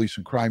 the Police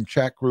and Crime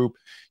Chat group.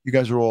 You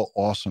guys are all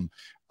awesome.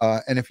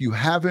 And if you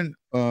haven't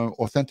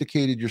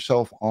authenticated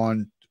yourself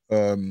on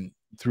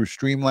through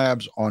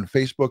Streamlabs on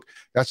Facebook,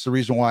 that's the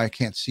reason why I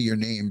can't see your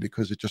name,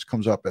 because it just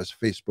comes up as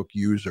Facebook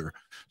user.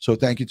 So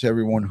thank you to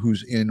everyone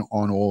who's in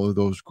on all of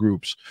those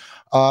groups.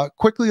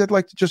 Quickly, I'd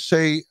like to just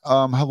say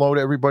hello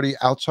to everybody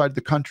outside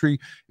the country.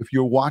 If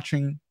you're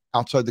watching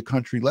outside the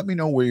country, let me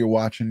know where you're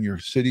watching, your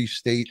city,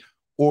 state,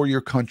 or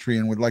your country,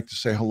 and would like to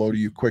say hello to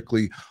you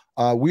quickly.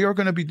 We are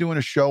going to be doing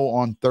a show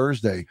on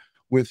Thursday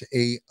with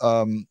a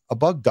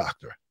bug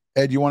doctor.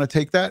 Ed, you want to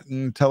take that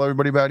and tell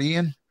everybody about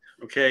Ian?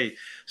 Okay,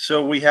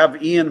 so we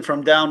have Ian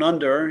from Down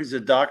Under. He's a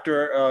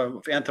doctor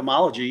of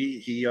entomology.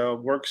 He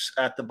works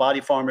at the Body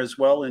Farm as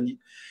well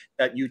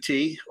at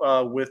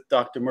UT with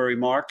Dr. Murray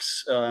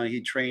Marks.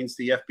 He trains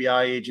the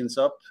FBI agents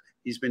up.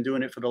 He's been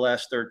doing it for the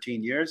last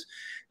 13 years,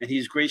 and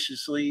he's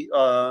graciously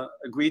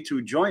agreed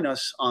to join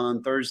us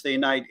on Thursday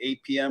night,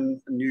 8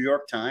 p.m. New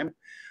York time,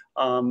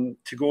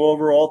 to go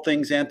over all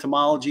things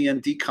entomology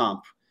and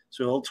decomp.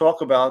 So he'll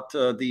talk about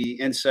the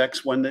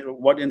insects,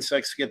 what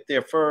insects get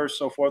there first,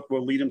 so forth.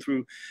 We'll lead him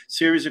through a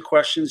series of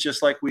questions,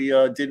 just like we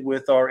did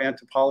with our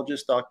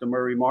anthropologist, Dr.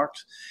 Murray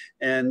Marks,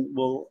 and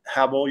we'll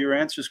have all your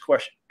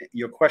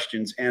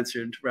questions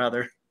answered,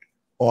 rather.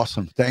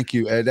 Awesome. Thank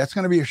you, Ed. That's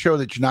going to be a show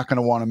that you're not going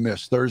to want to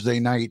miss. Thursday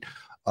night,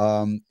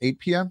 8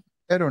 p.m.,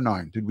 Ed, or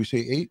 9? Did we say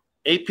 8?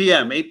 8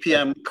 p.m., 8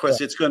 p.m.,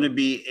 because it's going to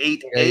be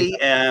 8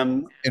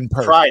 a.m. in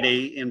Perth.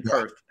 Friday in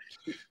Perth.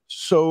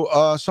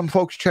 So some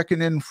folks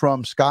checking in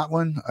from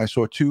Scotland. I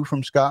saw 2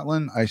 from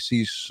Scotland. I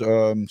see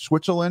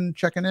Switzerland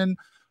checking in,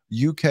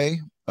 UK.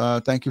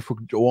 Thank you for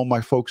all my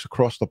folks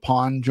across the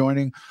pond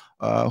joining.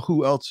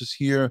 Who else is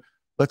here?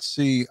 Let's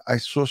see. I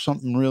saw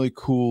something really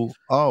cool.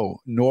 Oh,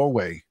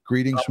 Norway.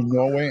 Greetings from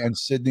Norway and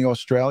Sydney,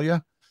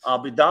 Australia.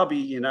 Abu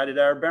Dhabi, United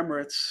Arab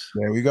Emirates.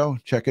 There we go.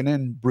 Checking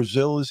in.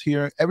 Brazil is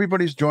here.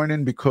 Everybody's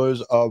joining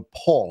because of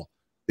Paul,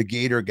 the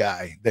Gator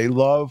guy. They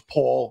love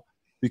Paul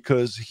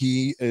because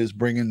he is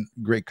bringing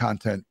great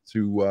content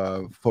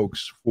to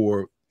folks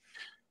for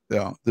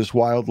this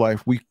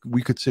wildlife.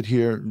 We could sit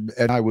here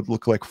and I would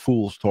look like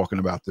fools talking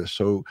about this.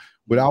 So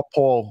without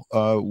Paul,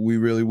 we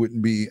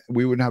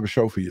wouldn't have a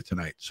show for you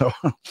tonight. So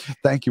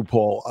thank you,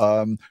 Paul.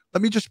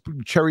 Let me just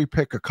cherry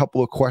pick a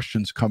couple of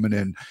questions coming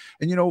in.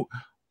 And,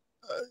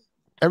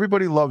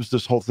 everybody loves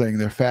this whole thing.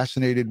 They're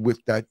fascinated with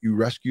that you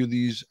rescue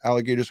these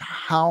alligators.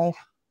 How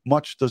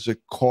much does it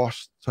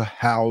cost to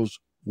house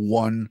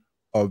one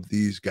of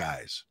these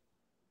guys?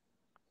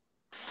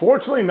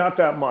 Fortunately, not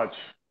that much.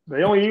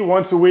 They only eat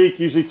once a week,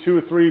 usually 2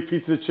 or 3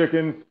 pieces of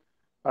chicken.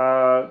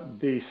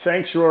 The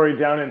sanctuary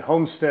down in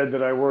Homestead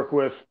that I work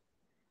with,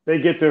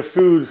 they get their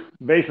food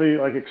basically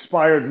like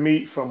expired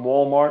meat from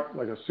Walmart,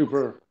 like a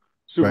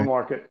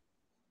supermarket,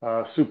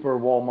 super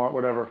Walmart,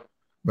 whatever.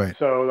 Right.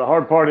 So the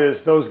hard part is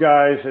those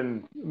guys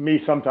and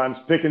me sometimes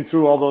picking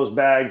through all those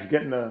bags,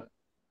 getting the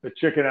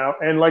chicken out.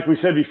 And like we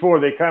said before,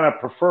 they kind of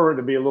prefer it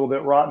to be a little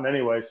bit rotten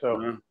anyway.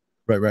 So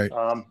right.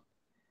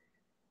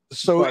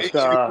 So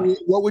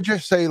what would you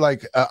say,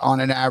 like on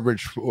an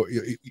average for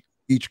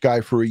each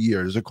guy for a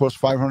year? Does it cost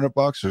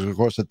 $500? Does it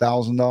cost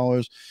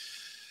 $1,000?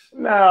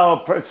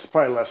 No, it's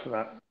probably less than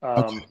that.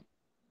 Okay.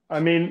 I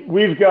mean,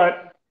 we've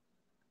got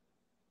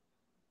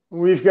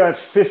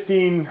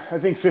 15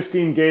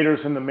 gators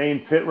in the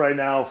main pit right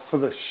now for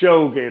the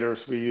show gators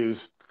we use.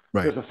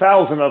 Right. There's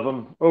 1,000 of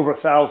them, over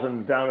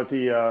 1,000 down at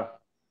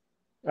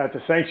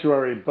the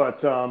sanctuary.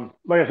 But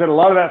like I said, a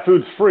lot of that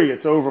food's free.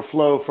 It's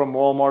overflow from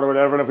Walmart or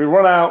whatever. And if we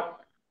run out,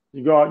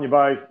 you go out and you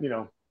buy,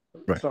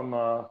 some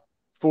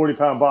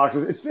 40-pound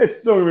boxes.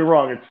 It's don't get me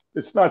wrong,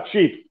 it's not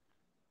cheap,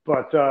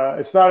 but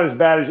it's not as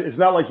bad as it's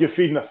not like you're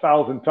feeding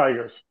 1,000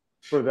 tigers.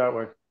 Put it that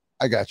way.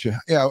 I got you.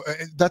 Yeah,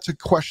 that's a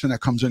question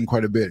that comes in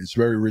quite a bit. It's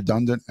very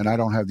redundant, and I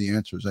don't have the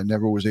answers. I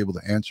never was able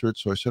to answer it,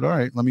 so I said, "All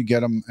right, let me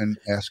get them and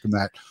ask them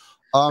that."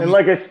 And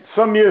like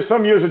some years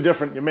are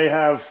different. You may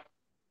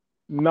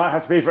not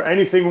have to pay for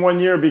anything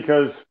one year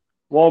because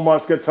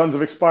Walmart's got tons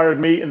of expired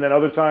meat, and then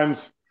other times,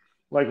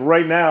 like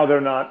right now, they're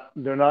not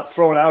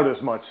throwing out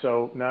as much.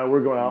 So now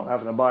we're going out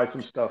having to buy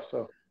some stuff.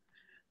 So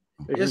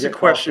here's a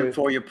question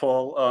for you,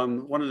 Paul.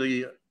 One of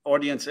the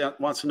audience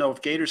wants to know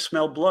if gators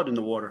smell blood in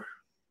the water.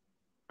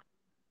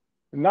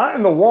 Not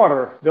in the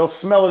water. They'll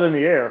smell it in the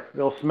air.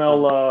 They'll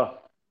smell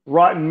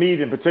rotten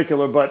meat in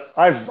particular. But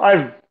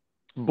I've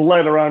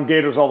bled around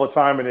gators all the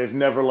time, and they've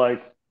never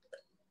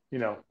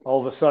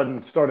all of a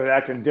sudden started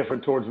acting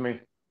different towards me.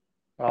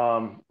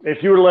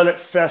 If you were to let it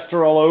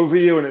fester all over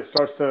you and it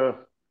starts to,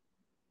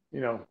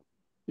 you know,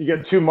 you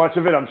get too much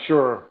of it, I'm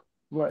sure.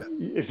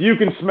 If you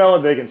can smell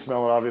it, they can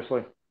smell it,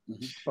 obviously.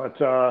 But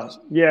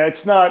yeah,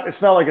 it's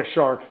not like a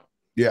shark.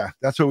 Yeah,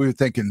 that's what we were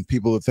thinking.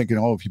 People are thinking,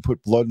 oh, if you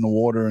put blood in the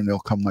water and they'll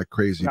come like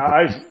crazy. No,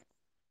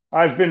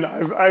 I've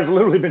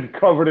literally been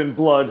covered in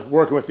blood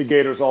working with the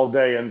gators all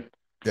day, and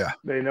yeah,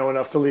 they know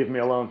enough to leave me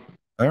alone.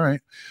 All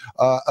right.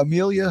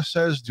 Amelia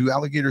says, do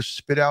alligators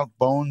spit out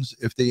bones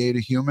if they ate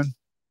a human?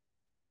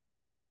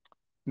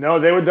 No,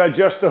 they would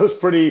digest those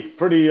pretty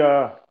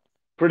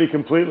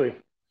completely.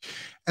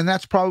 And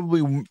that's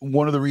probably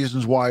one of the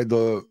reasons why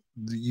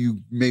you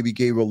maybe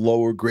gave a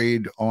lower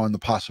grade on the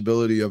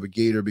possibility of a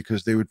gator,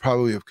 because they would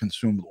probably have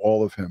consumed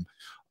all of him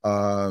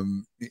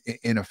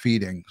in a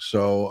feeding.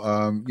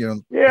 So, you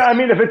know. Yeah, I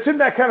mean, if it's in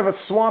that kind of a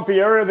swampy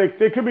area,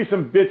 there could be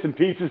some bits and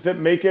pieces that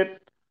make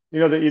it,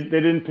 you know, that they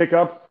didn't pick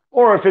up.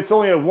 Or if it's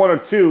only a one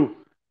or two,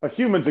 a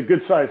human's a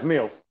good sized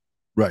meal.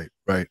 Right.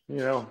 You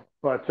know,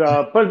 but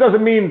it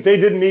doesn't mean they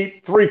didn't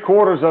eat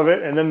 3/4 of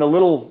it and then the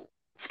little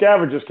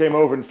scavengers came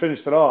over and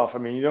finished it off. I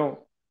mean,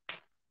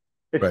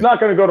 it's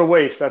not going to go to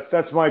waste.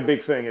 That's my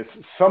big thing. It's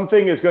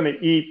something is going to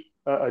eat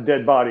a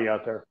dead body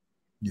out there.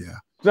 Yeah.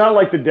 It's not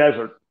like the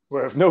desert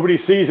where if nobody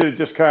sees it, it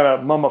just kind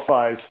of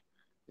mummifies.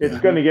 It's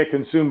going to get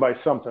consumed by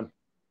something.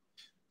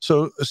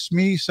 So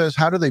Smee says,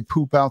 how do they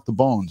poop out the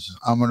bones?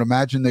 I'm going to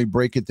imagine they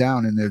break it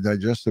down in their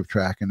digestive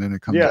tract and then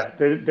it comes out.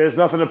 Yeah, there's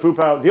nothing to poop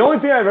out. The only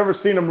thing I've ever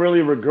seen them really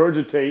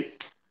regurgitate,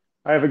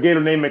 I have a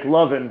gator named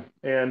McLovin,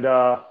 and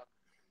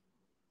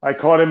I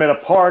caught him at a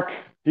park.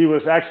 He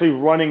was actually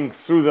running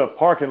through the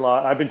parking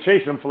lot. I've been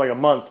chasing him for like a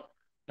month.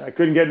 I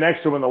couldn't get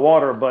next to him in the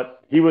water,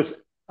 but I was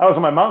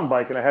on my mountain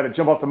bike and I had to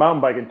jump off the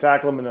mountain bike and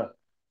tackle him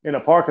in a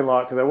parking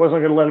lot because I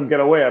wasn't going to let him get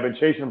away. I've been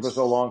chasing him for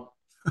so long.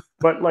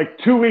 But like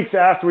 2 weeks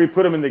after we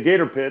put him in the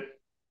gator pit,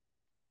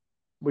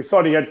 we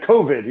thought he had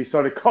COVID. He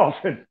started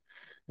coughing.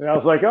 And I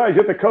was like, oh, he's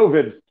got the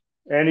COVID.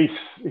 And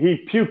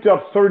he puked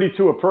up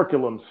 32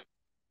 operculums,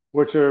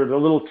 which are the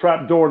little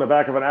trap door in the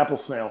back of an apple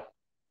snail,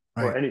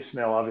 or any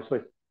snail,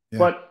 obviously. Yeah.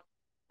 But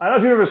I don't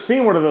know if you've ever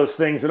seen one of those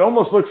things. It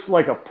almost looks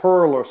like a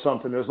pearl or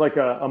something. There's like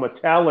a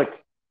metallic.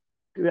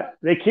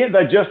 They can't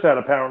digest that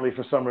apparently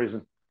for some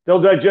reason.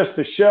 They'll digest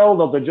the shell,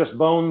 they'll digest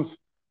bones,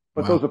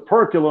 but those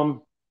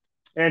operculum,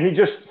 and he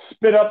just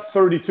spit up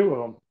 32 of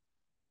them.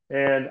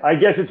 And I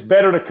guess it's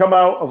better to come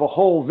out of a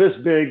hole this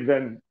big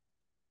than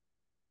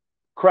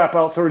crap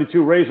out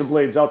 32 razor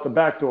blades out the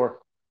back door.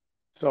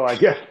 So I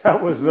guess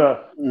that was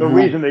the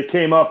reason they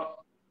came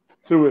up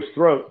through his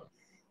throat.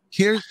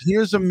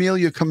 Here's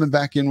Amelia coming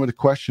back in with a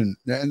question.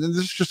 And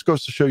this just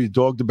goes to show you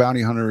Dog the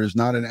Bounty Hunter is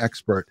not an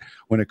expert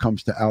when it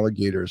comes to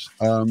alligators.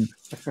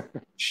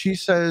 She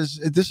says,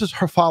 this is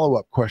her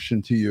follow-up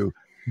question to you.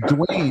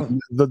 Dwayne,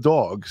 the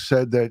dog,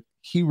 said that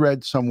he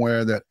read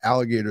somewhere that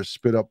alligators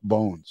spit up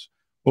bones.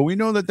 Well, we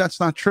know that that's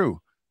not true.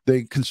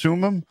 They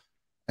consume them,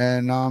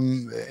 and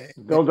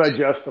they'll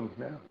digest them.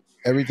 Yeah.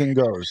 Everything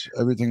goes.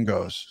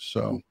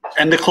 So,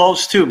 and the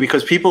clothes too,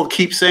 because people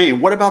keep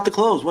saying, "What about the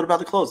clothes? What about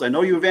the clothes?" I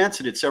know you've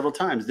answered it several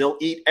times. They'll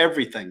eat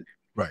everything.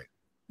 Right.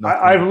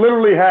 I've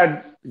literally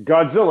had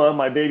Godzilla,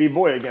 my baby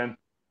boy again.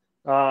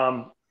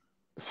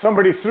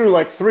 Somebody threw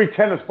like 3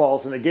 tennis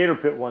balls in a gator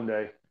pit one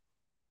day,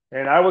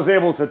 and I was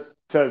able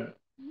to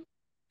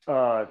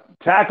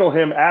tackle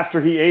him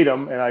after he ate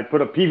them, and I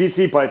put a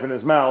PVC pipe in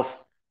his mouth,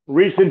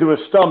 reached into his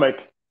stomach,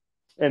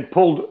 and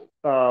pulled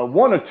 1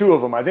 or 2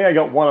 of them. I think I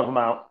got 1 of them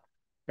out,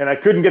 and I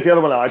couldn't get the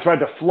other one out. I tried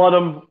to flood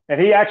him, and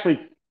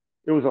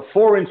it was a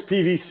 4-inch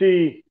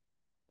PVC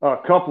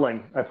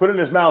coupling. I put it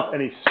in his mouth,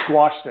 and he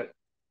squashed it.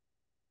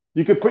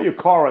 You could put your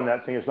car on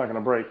that thing. It's not going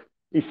to break.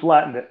 He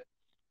flattened it.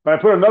 But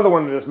I put another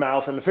one in his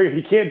mouth, and I figured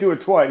he can't do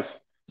it twice,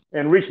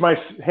 and reached my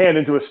hand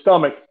into his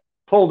stomach,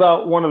 pulled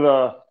out one of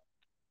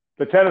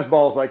the tennis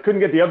balls. I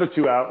couldn't get the other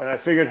 2 out, and I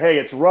figured, hey,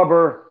 it's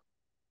rubber.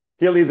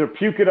 He'll either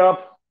puke it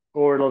up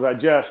or it'll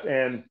digest.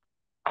 And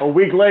a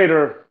week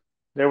later,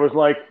 there was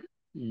like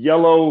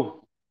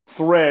yellow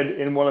thread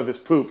in one of his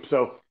poop.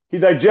 So he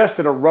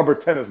digested a rubber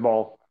tennis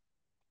ball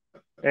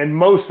and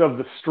most of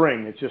the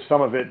string. It's just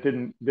some of it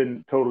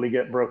didn't totally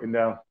get broken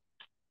down.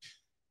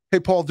 Hey,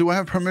 Paul, do I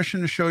have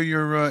permission to show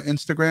your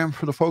Instagram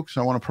for the folks?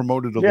 I want to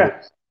promote it a little.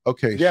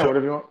 Okay. Yeah,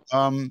 whatever you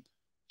want.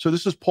 So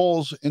this is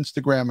Paul's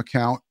Instagram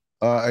account.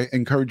 I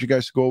encourage you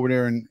guys to go over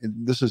there, and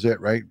this is it,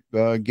 right?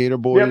 Gator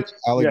Boys,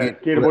 Alligator.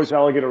 Yeah, Gator Boys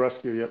Alligator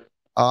Rescue. Yep.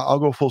 I'll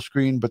go full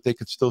screen, but they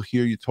could still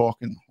hear you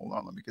talking. Hold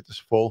on, let me get this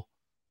full.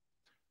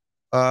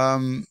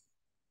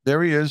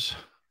 There he is.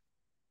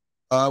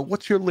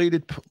 What's your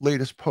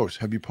latest post?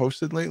 Have you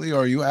posted lately?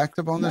 Or are you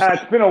active on this?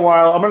 It's been a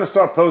while. I'm going to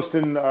start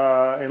posting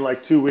in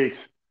like 2 weeks.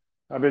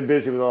 I've been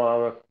busy with all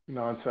the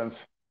nonsense.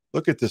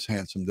 Look at this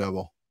handsome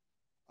devil.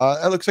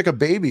 That looks like a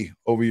baby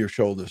over your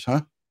shoulders,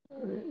 huh?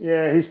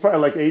 Yeah, he's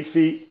probably like 8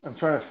 feet. I'm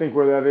trying to think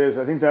where that is.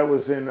 I think that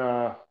was in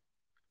I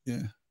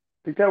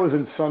think that was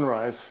in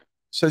Sunrise.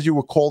 Says you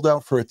were called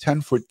out for a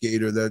 10-foot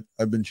gator that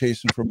I've been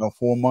chasing for about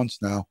 4 months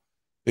now.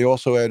 They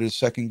also added a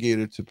second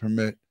gator to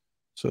permit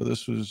So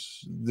this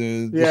was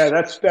Yeah,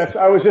 that's.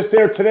 I was just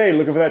there today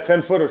looking for that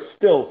 10-footer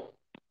still.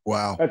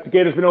 Wow. That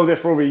gator's been over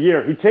there for over a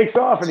year. He takes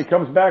off and he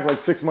comes back like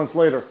 6 months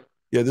later.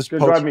 Yeah, this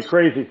post drive me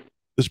crazy.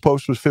 This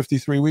post was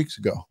 53 weeks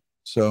ago.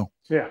 So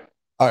yeah.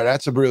 All right,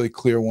 that's a really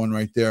clear one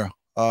right there.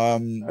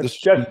 That's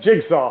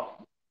Jigsaw.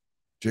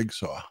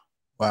 Jigsaw.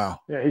 Wow.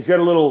 Yeah, he's got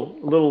a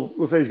little.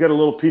 Let's say he's got a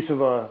little piece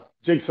of a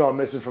jigsaw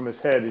missing from his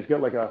head. He's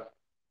got like a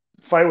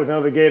fight with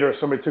another gator.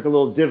 Somebody took a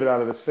little divot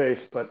out of his face,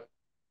 but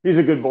he's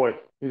a good boy.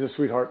 He's a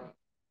sweetheart.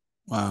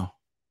 Wow.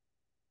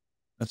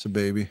 That's a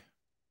baby.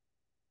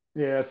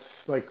 Yeah, it's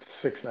like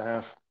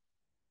 6.5.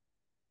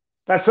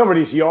 That's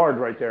somebody's yard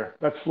right there.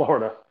 That's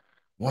Florida.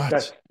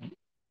 What?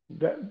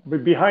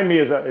 But behind me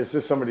is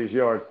just somebody's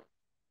yard.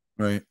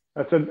 Right.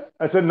 That's a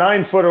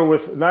 9-footer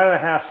with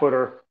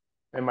 9.5-footer,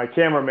 and my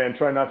cameraman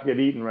trying not to get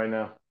eaten right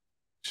now.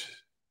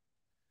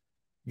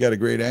 You got a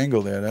great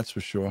angle there, that's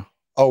for sure.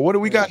 Oh, what do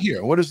we got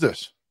here? What is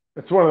this?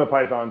 It's one of the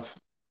pythons.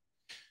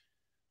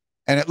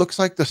 And it looks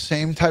like the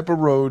same type of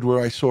road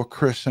where I saw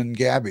Chris and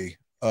Gabby.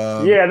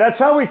 Yeah, that's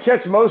how we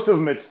catch most of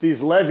them. It's these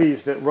levees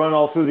that run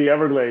all through the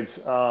Everglades.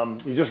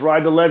 You just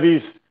ride the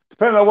levees,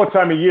 depending on what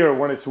time of year.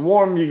 When it's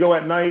warm, you go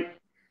at night.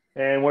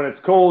 And when it's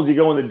cold, you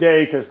go in the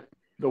day because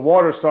the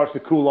water starts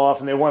to cool off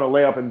and they want to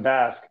lay up and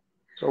bask.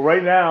 So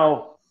right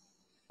now,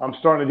 I'm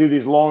starting to do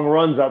these long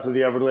runs out to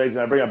the Everglades,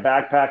 and I bring a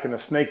backpack and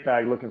a snake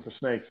bag looking for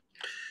snakes.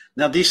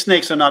 Now, these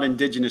snakes are not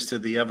indigenous to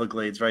the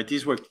Everglades, right?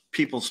 These were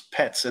people's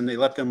pets, and they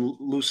let them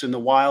loose in the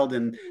wild,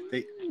 and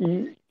they...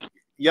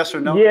 Yes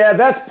or no? Yeah,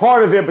 that's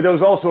part of it, but there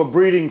was also a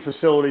breeding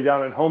facility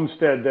down in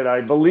Homestead that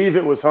I believe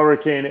it was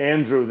Hurricane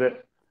Andrew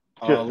that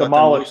just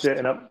demolished it,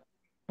 and a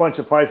bunch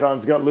of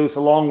pythons got loose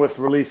along with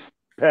released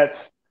pets,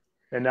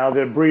 and now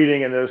they're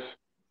breeding, and there's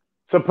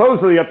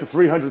supposedly up to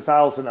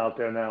 300,000 out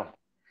there now.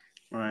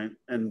 Right,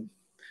 and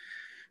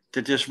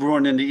they're just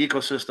ruining the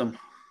ecosystem.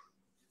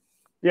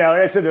 Yeah,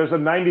 like I said, there's a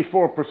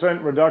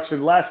 94%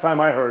 reduction. Last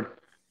time I heard,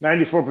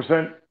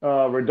 94%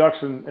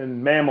 reduction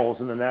in mammals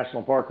in the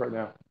national park right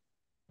now.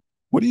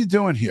 What are you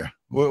doing here?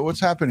 What's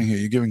happening here?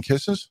 You giving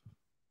kisses?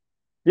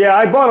 Yeah,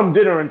 I bought them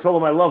dinner and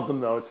told them I loved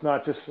them, though. It's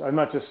not just I'm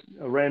not just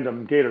a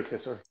random gator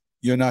kisser.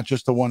 You're not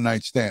just a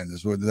one-night stand.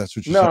 That's what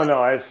you're saying?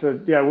 No. I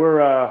said, yeah,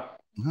 we're. All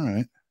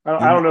right.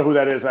 I don't know who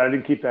that is. I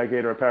didn't keep that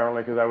gator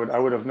apparently because I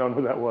would have known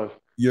who that was.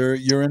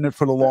 You're in it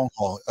for the long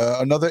haul.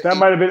 That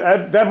might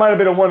have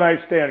been a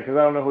one-night stand because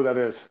I don't know who that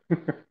is.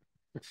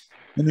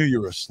 I knew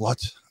you were a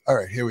slut. All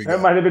right, here we go.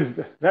 That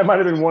might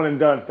have been one and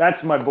done.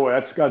 That's my boy.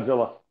 That's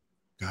Godzilla.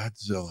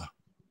 Godzilla.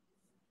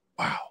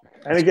 Wow.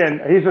 And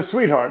again, he's a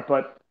sweetheart,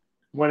 but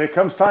when it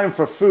comes time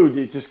for food,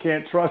 you just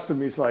can't trust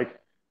him. He's like,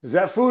 is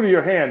that food or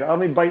your hand? I'll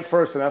only bite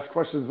first and ask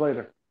questions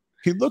later.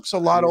 He looks a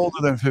lot older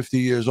than 50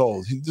 years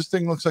old. This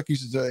thing looks like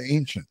he's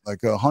ancient,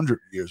 like 100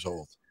 years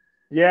old.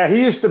 Yeah, he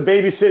used to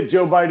babysit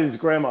Joe Biden's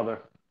grandmother.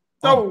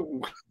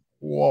 Oh.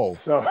 Whoa.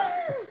 So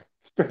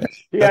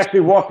he actually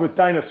walked with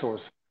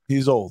dinosaurs.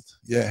 He's old.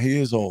 Yeah, he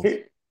is old.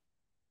 We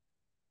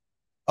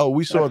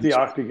saw the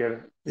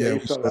octogator. Yeah,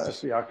 we saw that.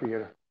 That's the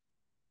octogator.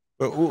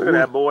 Look at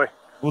that boy.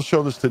 We'll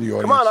show this to the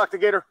audience. Come on,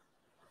 octogator.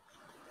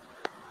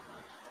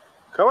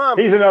 Come on.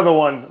 He's another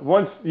one.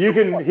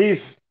 He's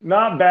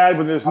not bad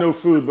when there's no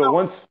food, but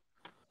once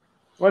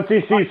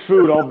he sees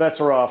food, all bets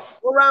are off.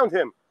 Go around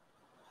him.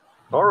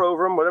 Or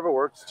over him, whatever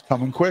works. It's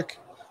coming quick.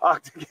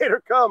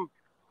 Octogator, come.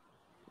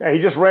 Yeah, he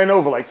just ran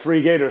over like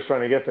 3 gators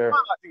trying to get there. Come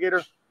on,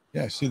 octogator.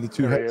 Yeah, I see the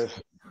 2 there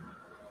heads.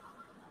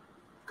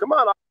 Come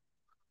on,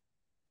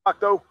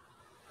 Octo.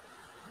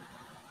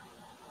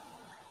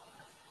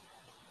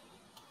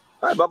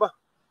 Hi, Bubba.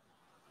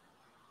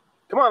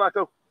 Come on,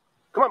 Octo.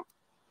 Come on.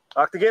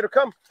 Octogator,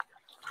 come.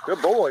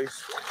 Good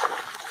boys.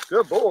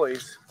 Good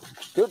boys.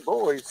 Good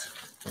boys.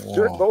 Wow.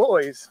 Good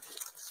boys.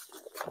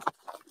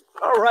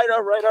 All right.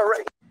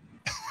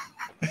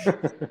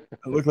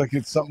 It looked like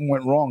something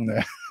went wrong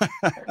there.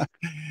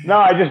 No,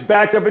 I just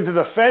backed up into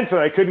the fence and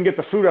I couldn't get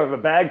the food out of the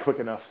bag quick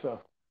enough. So.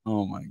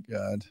 Oh my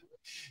God.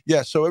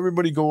 Yeah, so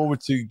everybody go over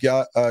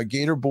to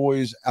Gator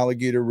Boys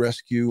Alligator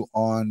Rescue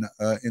on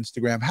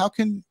Instagram. How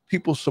can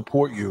people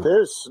support you?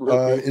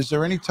 Is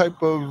there any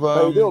type of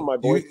how you doing, my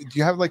boy? Do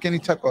you have like any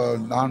type of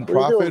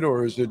nonprofit,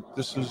 or is it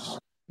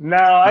No,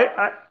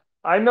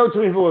 I know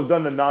 2 people who have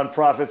done the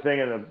nonprofit thing,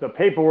 and the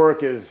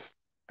paperwork is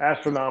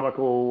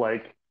astronomical.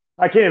 Like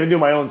I can't even do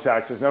my own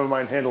taxes, never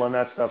mind handling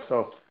that stuff.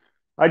 So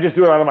I just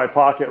do it out of my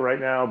pocket right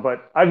now.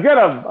 But I've got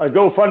a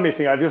GoFundMe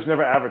thing. I've just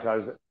never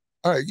advertised it.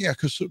 All right, yeah,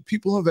 because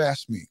people have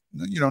asked me,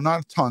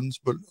 not tons,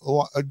 but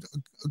a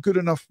good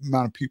enough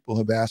amount of people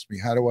have asked me,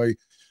 how do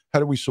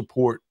we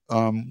support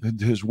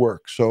his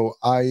work? So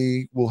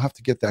I will have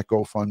to get that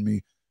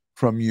GoFundMe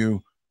from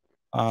you,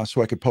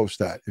 so I could post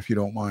that if you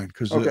don't mind.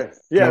 Because okay,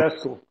 yeah,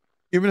 that's cool.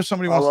 Even if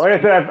somebody wants, like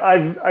I said,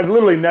 I've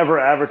literally never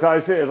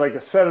advertised it. Like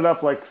I set it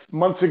up like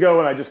months ago,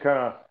 and I just kind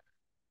of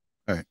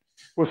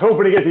was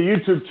hoping to get the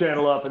YouTube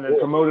channel up and then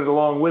promote it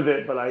along with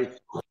it, but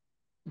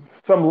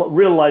some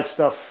real life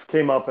stuff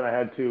came up and I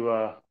had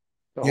to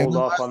hold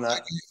off on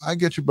that. I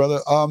get you, brother.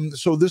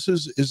 So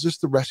is this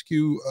the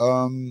rescue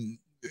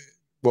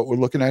what we're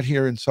looking at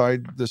here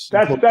inside this?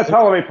 That's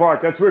Holiday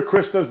Park. That's where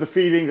Chris does the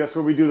feeding. That's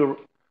where we do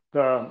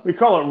the we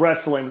call it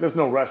wrestling. There's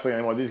no wrestling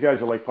anymore. These guys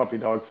are like puppy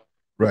dogs.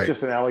 Right. It's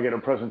just an alligator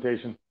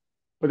presentation.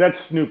 But that's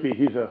Snoopy.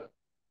 He's a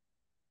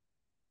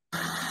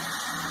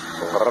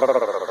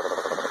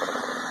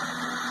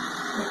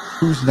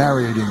Who's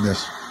narrating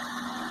this?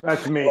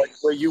 That's me. Like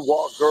where you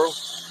walk, girl.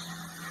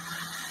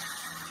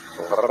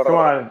 Come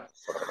on.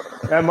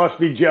 That must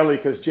be Jelly,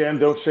 because Jam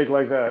don't shake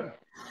like that.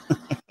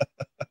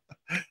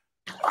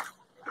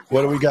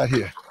 What do we got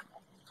here?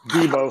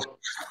 Debo.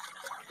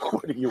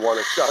 What do you want,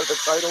 a shot at the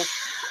title?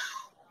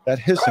 That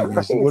hissing.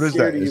 What is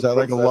that? Is that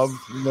like a love?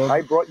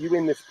 I brought you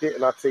in this pit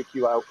and I'll take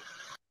you out.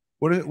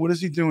 What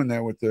is he doing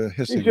there with the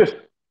hissing?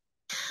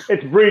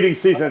 It's breeding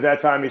season at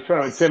that time. He's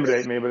trying to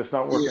intimidate me, but it's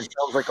not working. It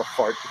sounds like a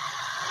fart.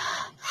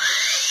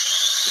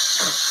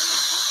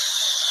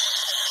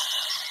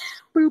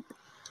 Boop.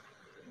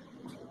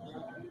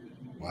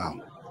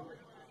 Wow.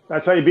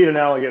 That's how you beat an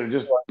alligator.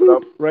 Just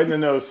boop, right in the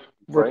nose.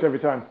 Works every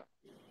time.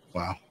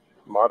 Wow.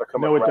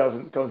 No, it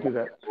doesn't. Don't do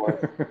that.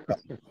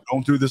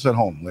 Don't do this at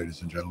home,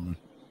 ladies and gentlemen.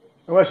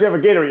 Unless you have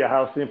a gator at your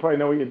house, then you probably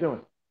know what you're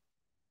doing.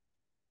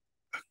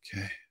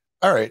 Okay.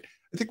 All right.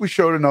 I think we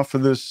showed enough for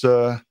this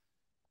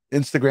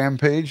Instagram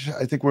page.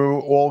 I think we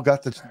all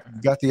got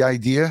the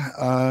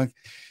idea.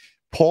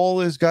 Paul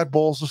has got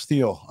balls of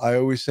steel. I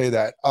always say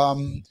that.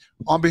 On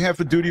behalf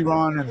of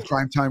DutyRon and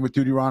Crime Time with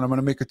DutyRon, I'm going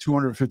to make a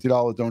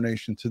 $250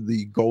 donation to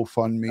the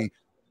GoFundMe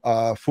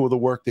for the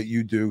work that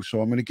you do.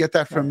 So I'm going to get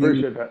that from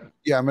you. That.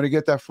 Yeah, I'm going to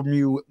get that from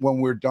you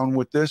when we're done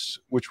with this,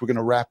 which we're going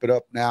to wrap it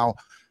up now.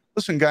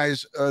 Listen,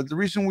 guys, the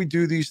reason we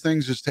do these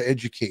things is to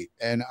educate.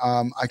 And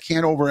I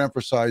can't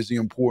overemphasize the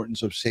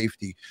importance of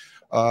safety.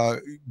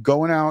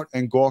 Going out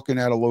and gawking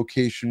at a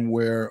location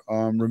where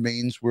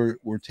remains were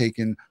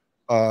taken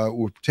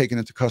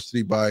into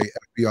custody by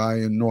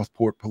FBI and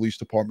Northport Police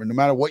Department. No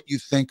matter what you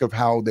think of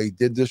how they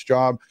did this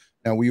job,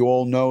 now we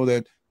all know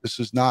that this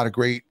is not a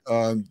great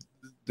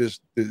this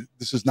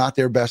is not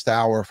their best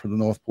hour for the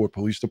Northport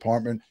Police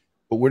Department,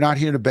 but we're not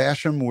here to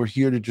bash them. We're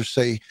here to just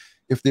say,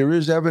 if there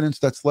is evidence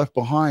that's left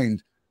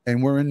behind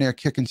and we're in there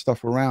kicking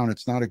stuff around,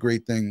 it's not a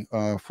great thing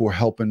for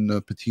helping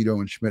the Petito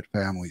and Schmidt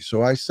family.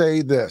 So I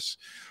say this,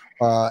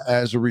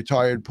 as a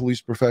retired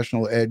police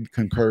professional, Ed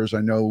concurs,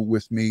 I know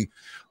with me,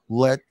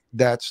 let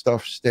that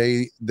stuff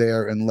stay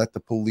there and let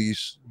the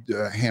police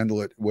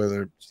handle it,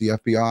 whether it's the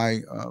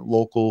FBI,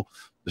 local,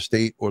 the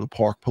state, or the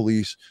park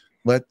police.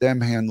 Let them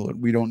handle it.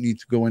 We don't need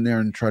to go in there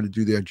and try to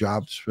do their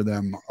jobs for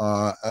them.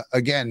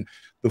 Again,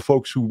 the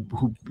folks who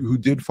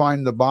did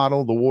find the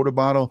water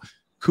bottle,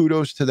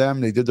 kudos to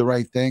them. They did the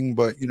right thing.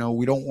 But, you know,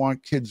 we don't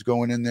want kids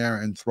going in there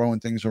and throwing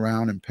things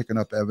around and picking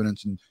up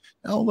evidence. And,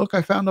 oh, look,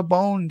 I found a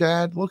bone,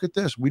 Dad. Look at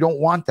this. We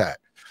don't want that.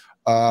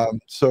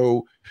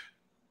 So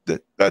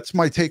that's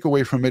my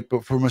takeaway from it.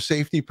 But from a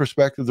safety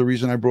perspective, the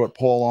reason I brought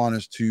Paul on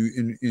is to,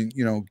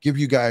 give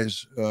you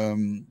guys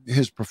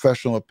his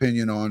professional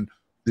opinion on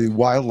the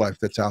wildlife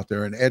that's out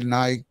there. And Ed and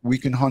I, we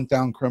can hunt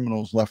down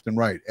criminals left and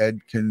right. Ed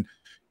can,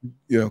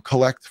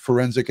 collect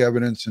forensic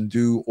evidence and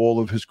do all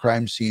of his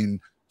crime scene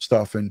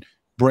stuff and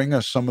bring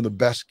us some of the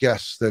best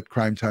guests that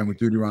Crime Time with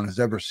DutyRon has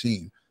ever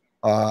seen.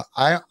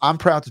 I'm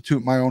proud to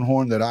toot my own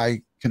horn that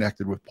I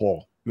connected with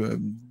Paul.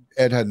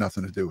 Ed had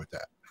nothing to do with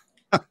that.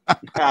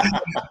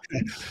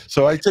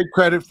 So I take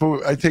credit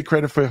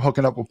for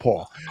hooking up with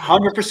Paul.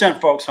 100%,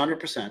 folks,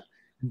 100%.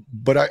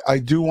 But I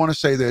do want to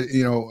say that,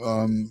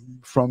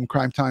 from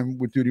Crime Time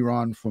with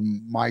DutyRon,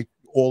 from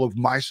all of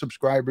my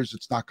subscribers,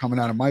 it's not coming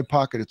out of my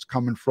pocket. It's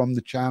coming from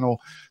the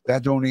channel.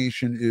 That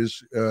donation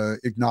is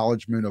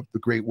acknowledgement of the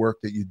great work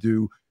that you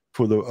do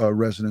for the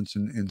residents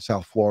in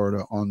South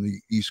Florida, on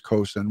the East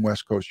Coast and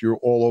West Coast. You're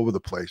all over the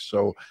place.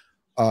 So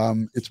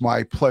it's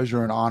my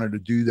pleasure and honor to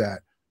do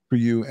that for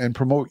you and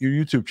promote your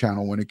YouTube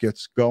channel when it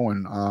gets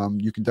going.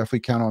 You can definitely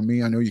count on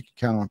me. I know you can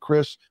count on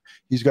Chris.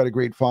 He's got a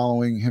great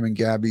following. Him and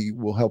Gabby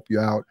will help you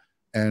out.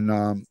 And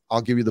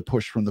I'll give you the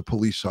push from the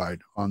police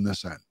side on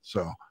this end.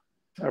 So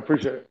I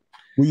appreciate it.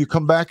 Will you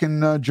come back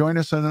and join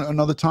us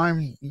another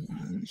time?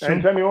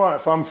 Anytime you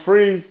want. If I'm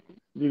free,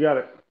 you got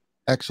it.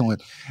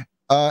 Excellent.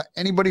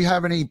 Anybody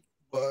have any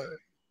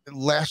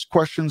last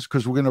questions?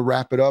 Because we're going to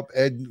wrap it up.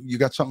 Ed, you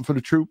got something for the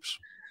troops?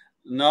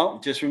 No,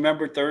 just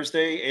remember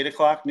Thursday, 8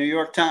 o'clock New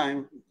York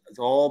time. It's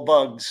all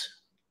bugs.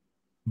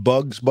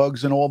 Bugs,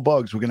 and all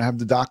bugs. We're going to have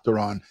the doctor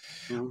on.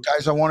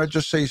 Guys, I want to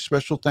just say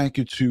special thank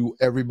you to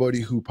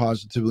everybody who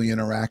positively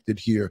interacted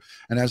here.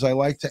 And as I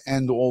like to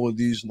end all of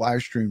these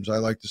live streams, I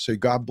like to say,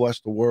 God bless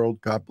the world.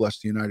 God bless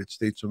the United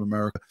States of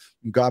America.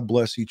 And God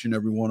bless each and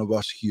every one of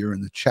us here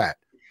in the chat.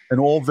 And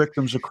all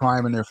victims of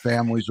crime and their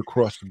families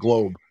across the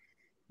globe.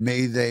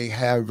 May they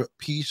have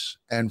peace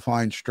and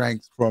find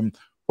strength from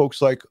folks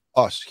like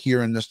us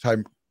here in this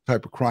type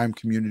of crime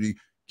community,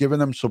 giving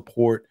them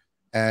support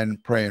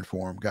and praying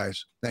for them,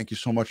 guys. Thank you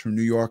so much from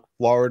New York,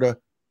 Florida,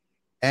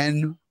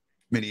 and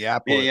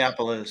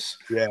Minneapolis.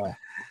 Yeah.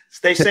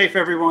 Stay safe,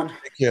 everyone.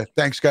 Yeah.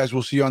 Thanks, guys.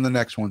 We'll see you on the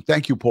next one.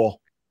 Thank you, Paul.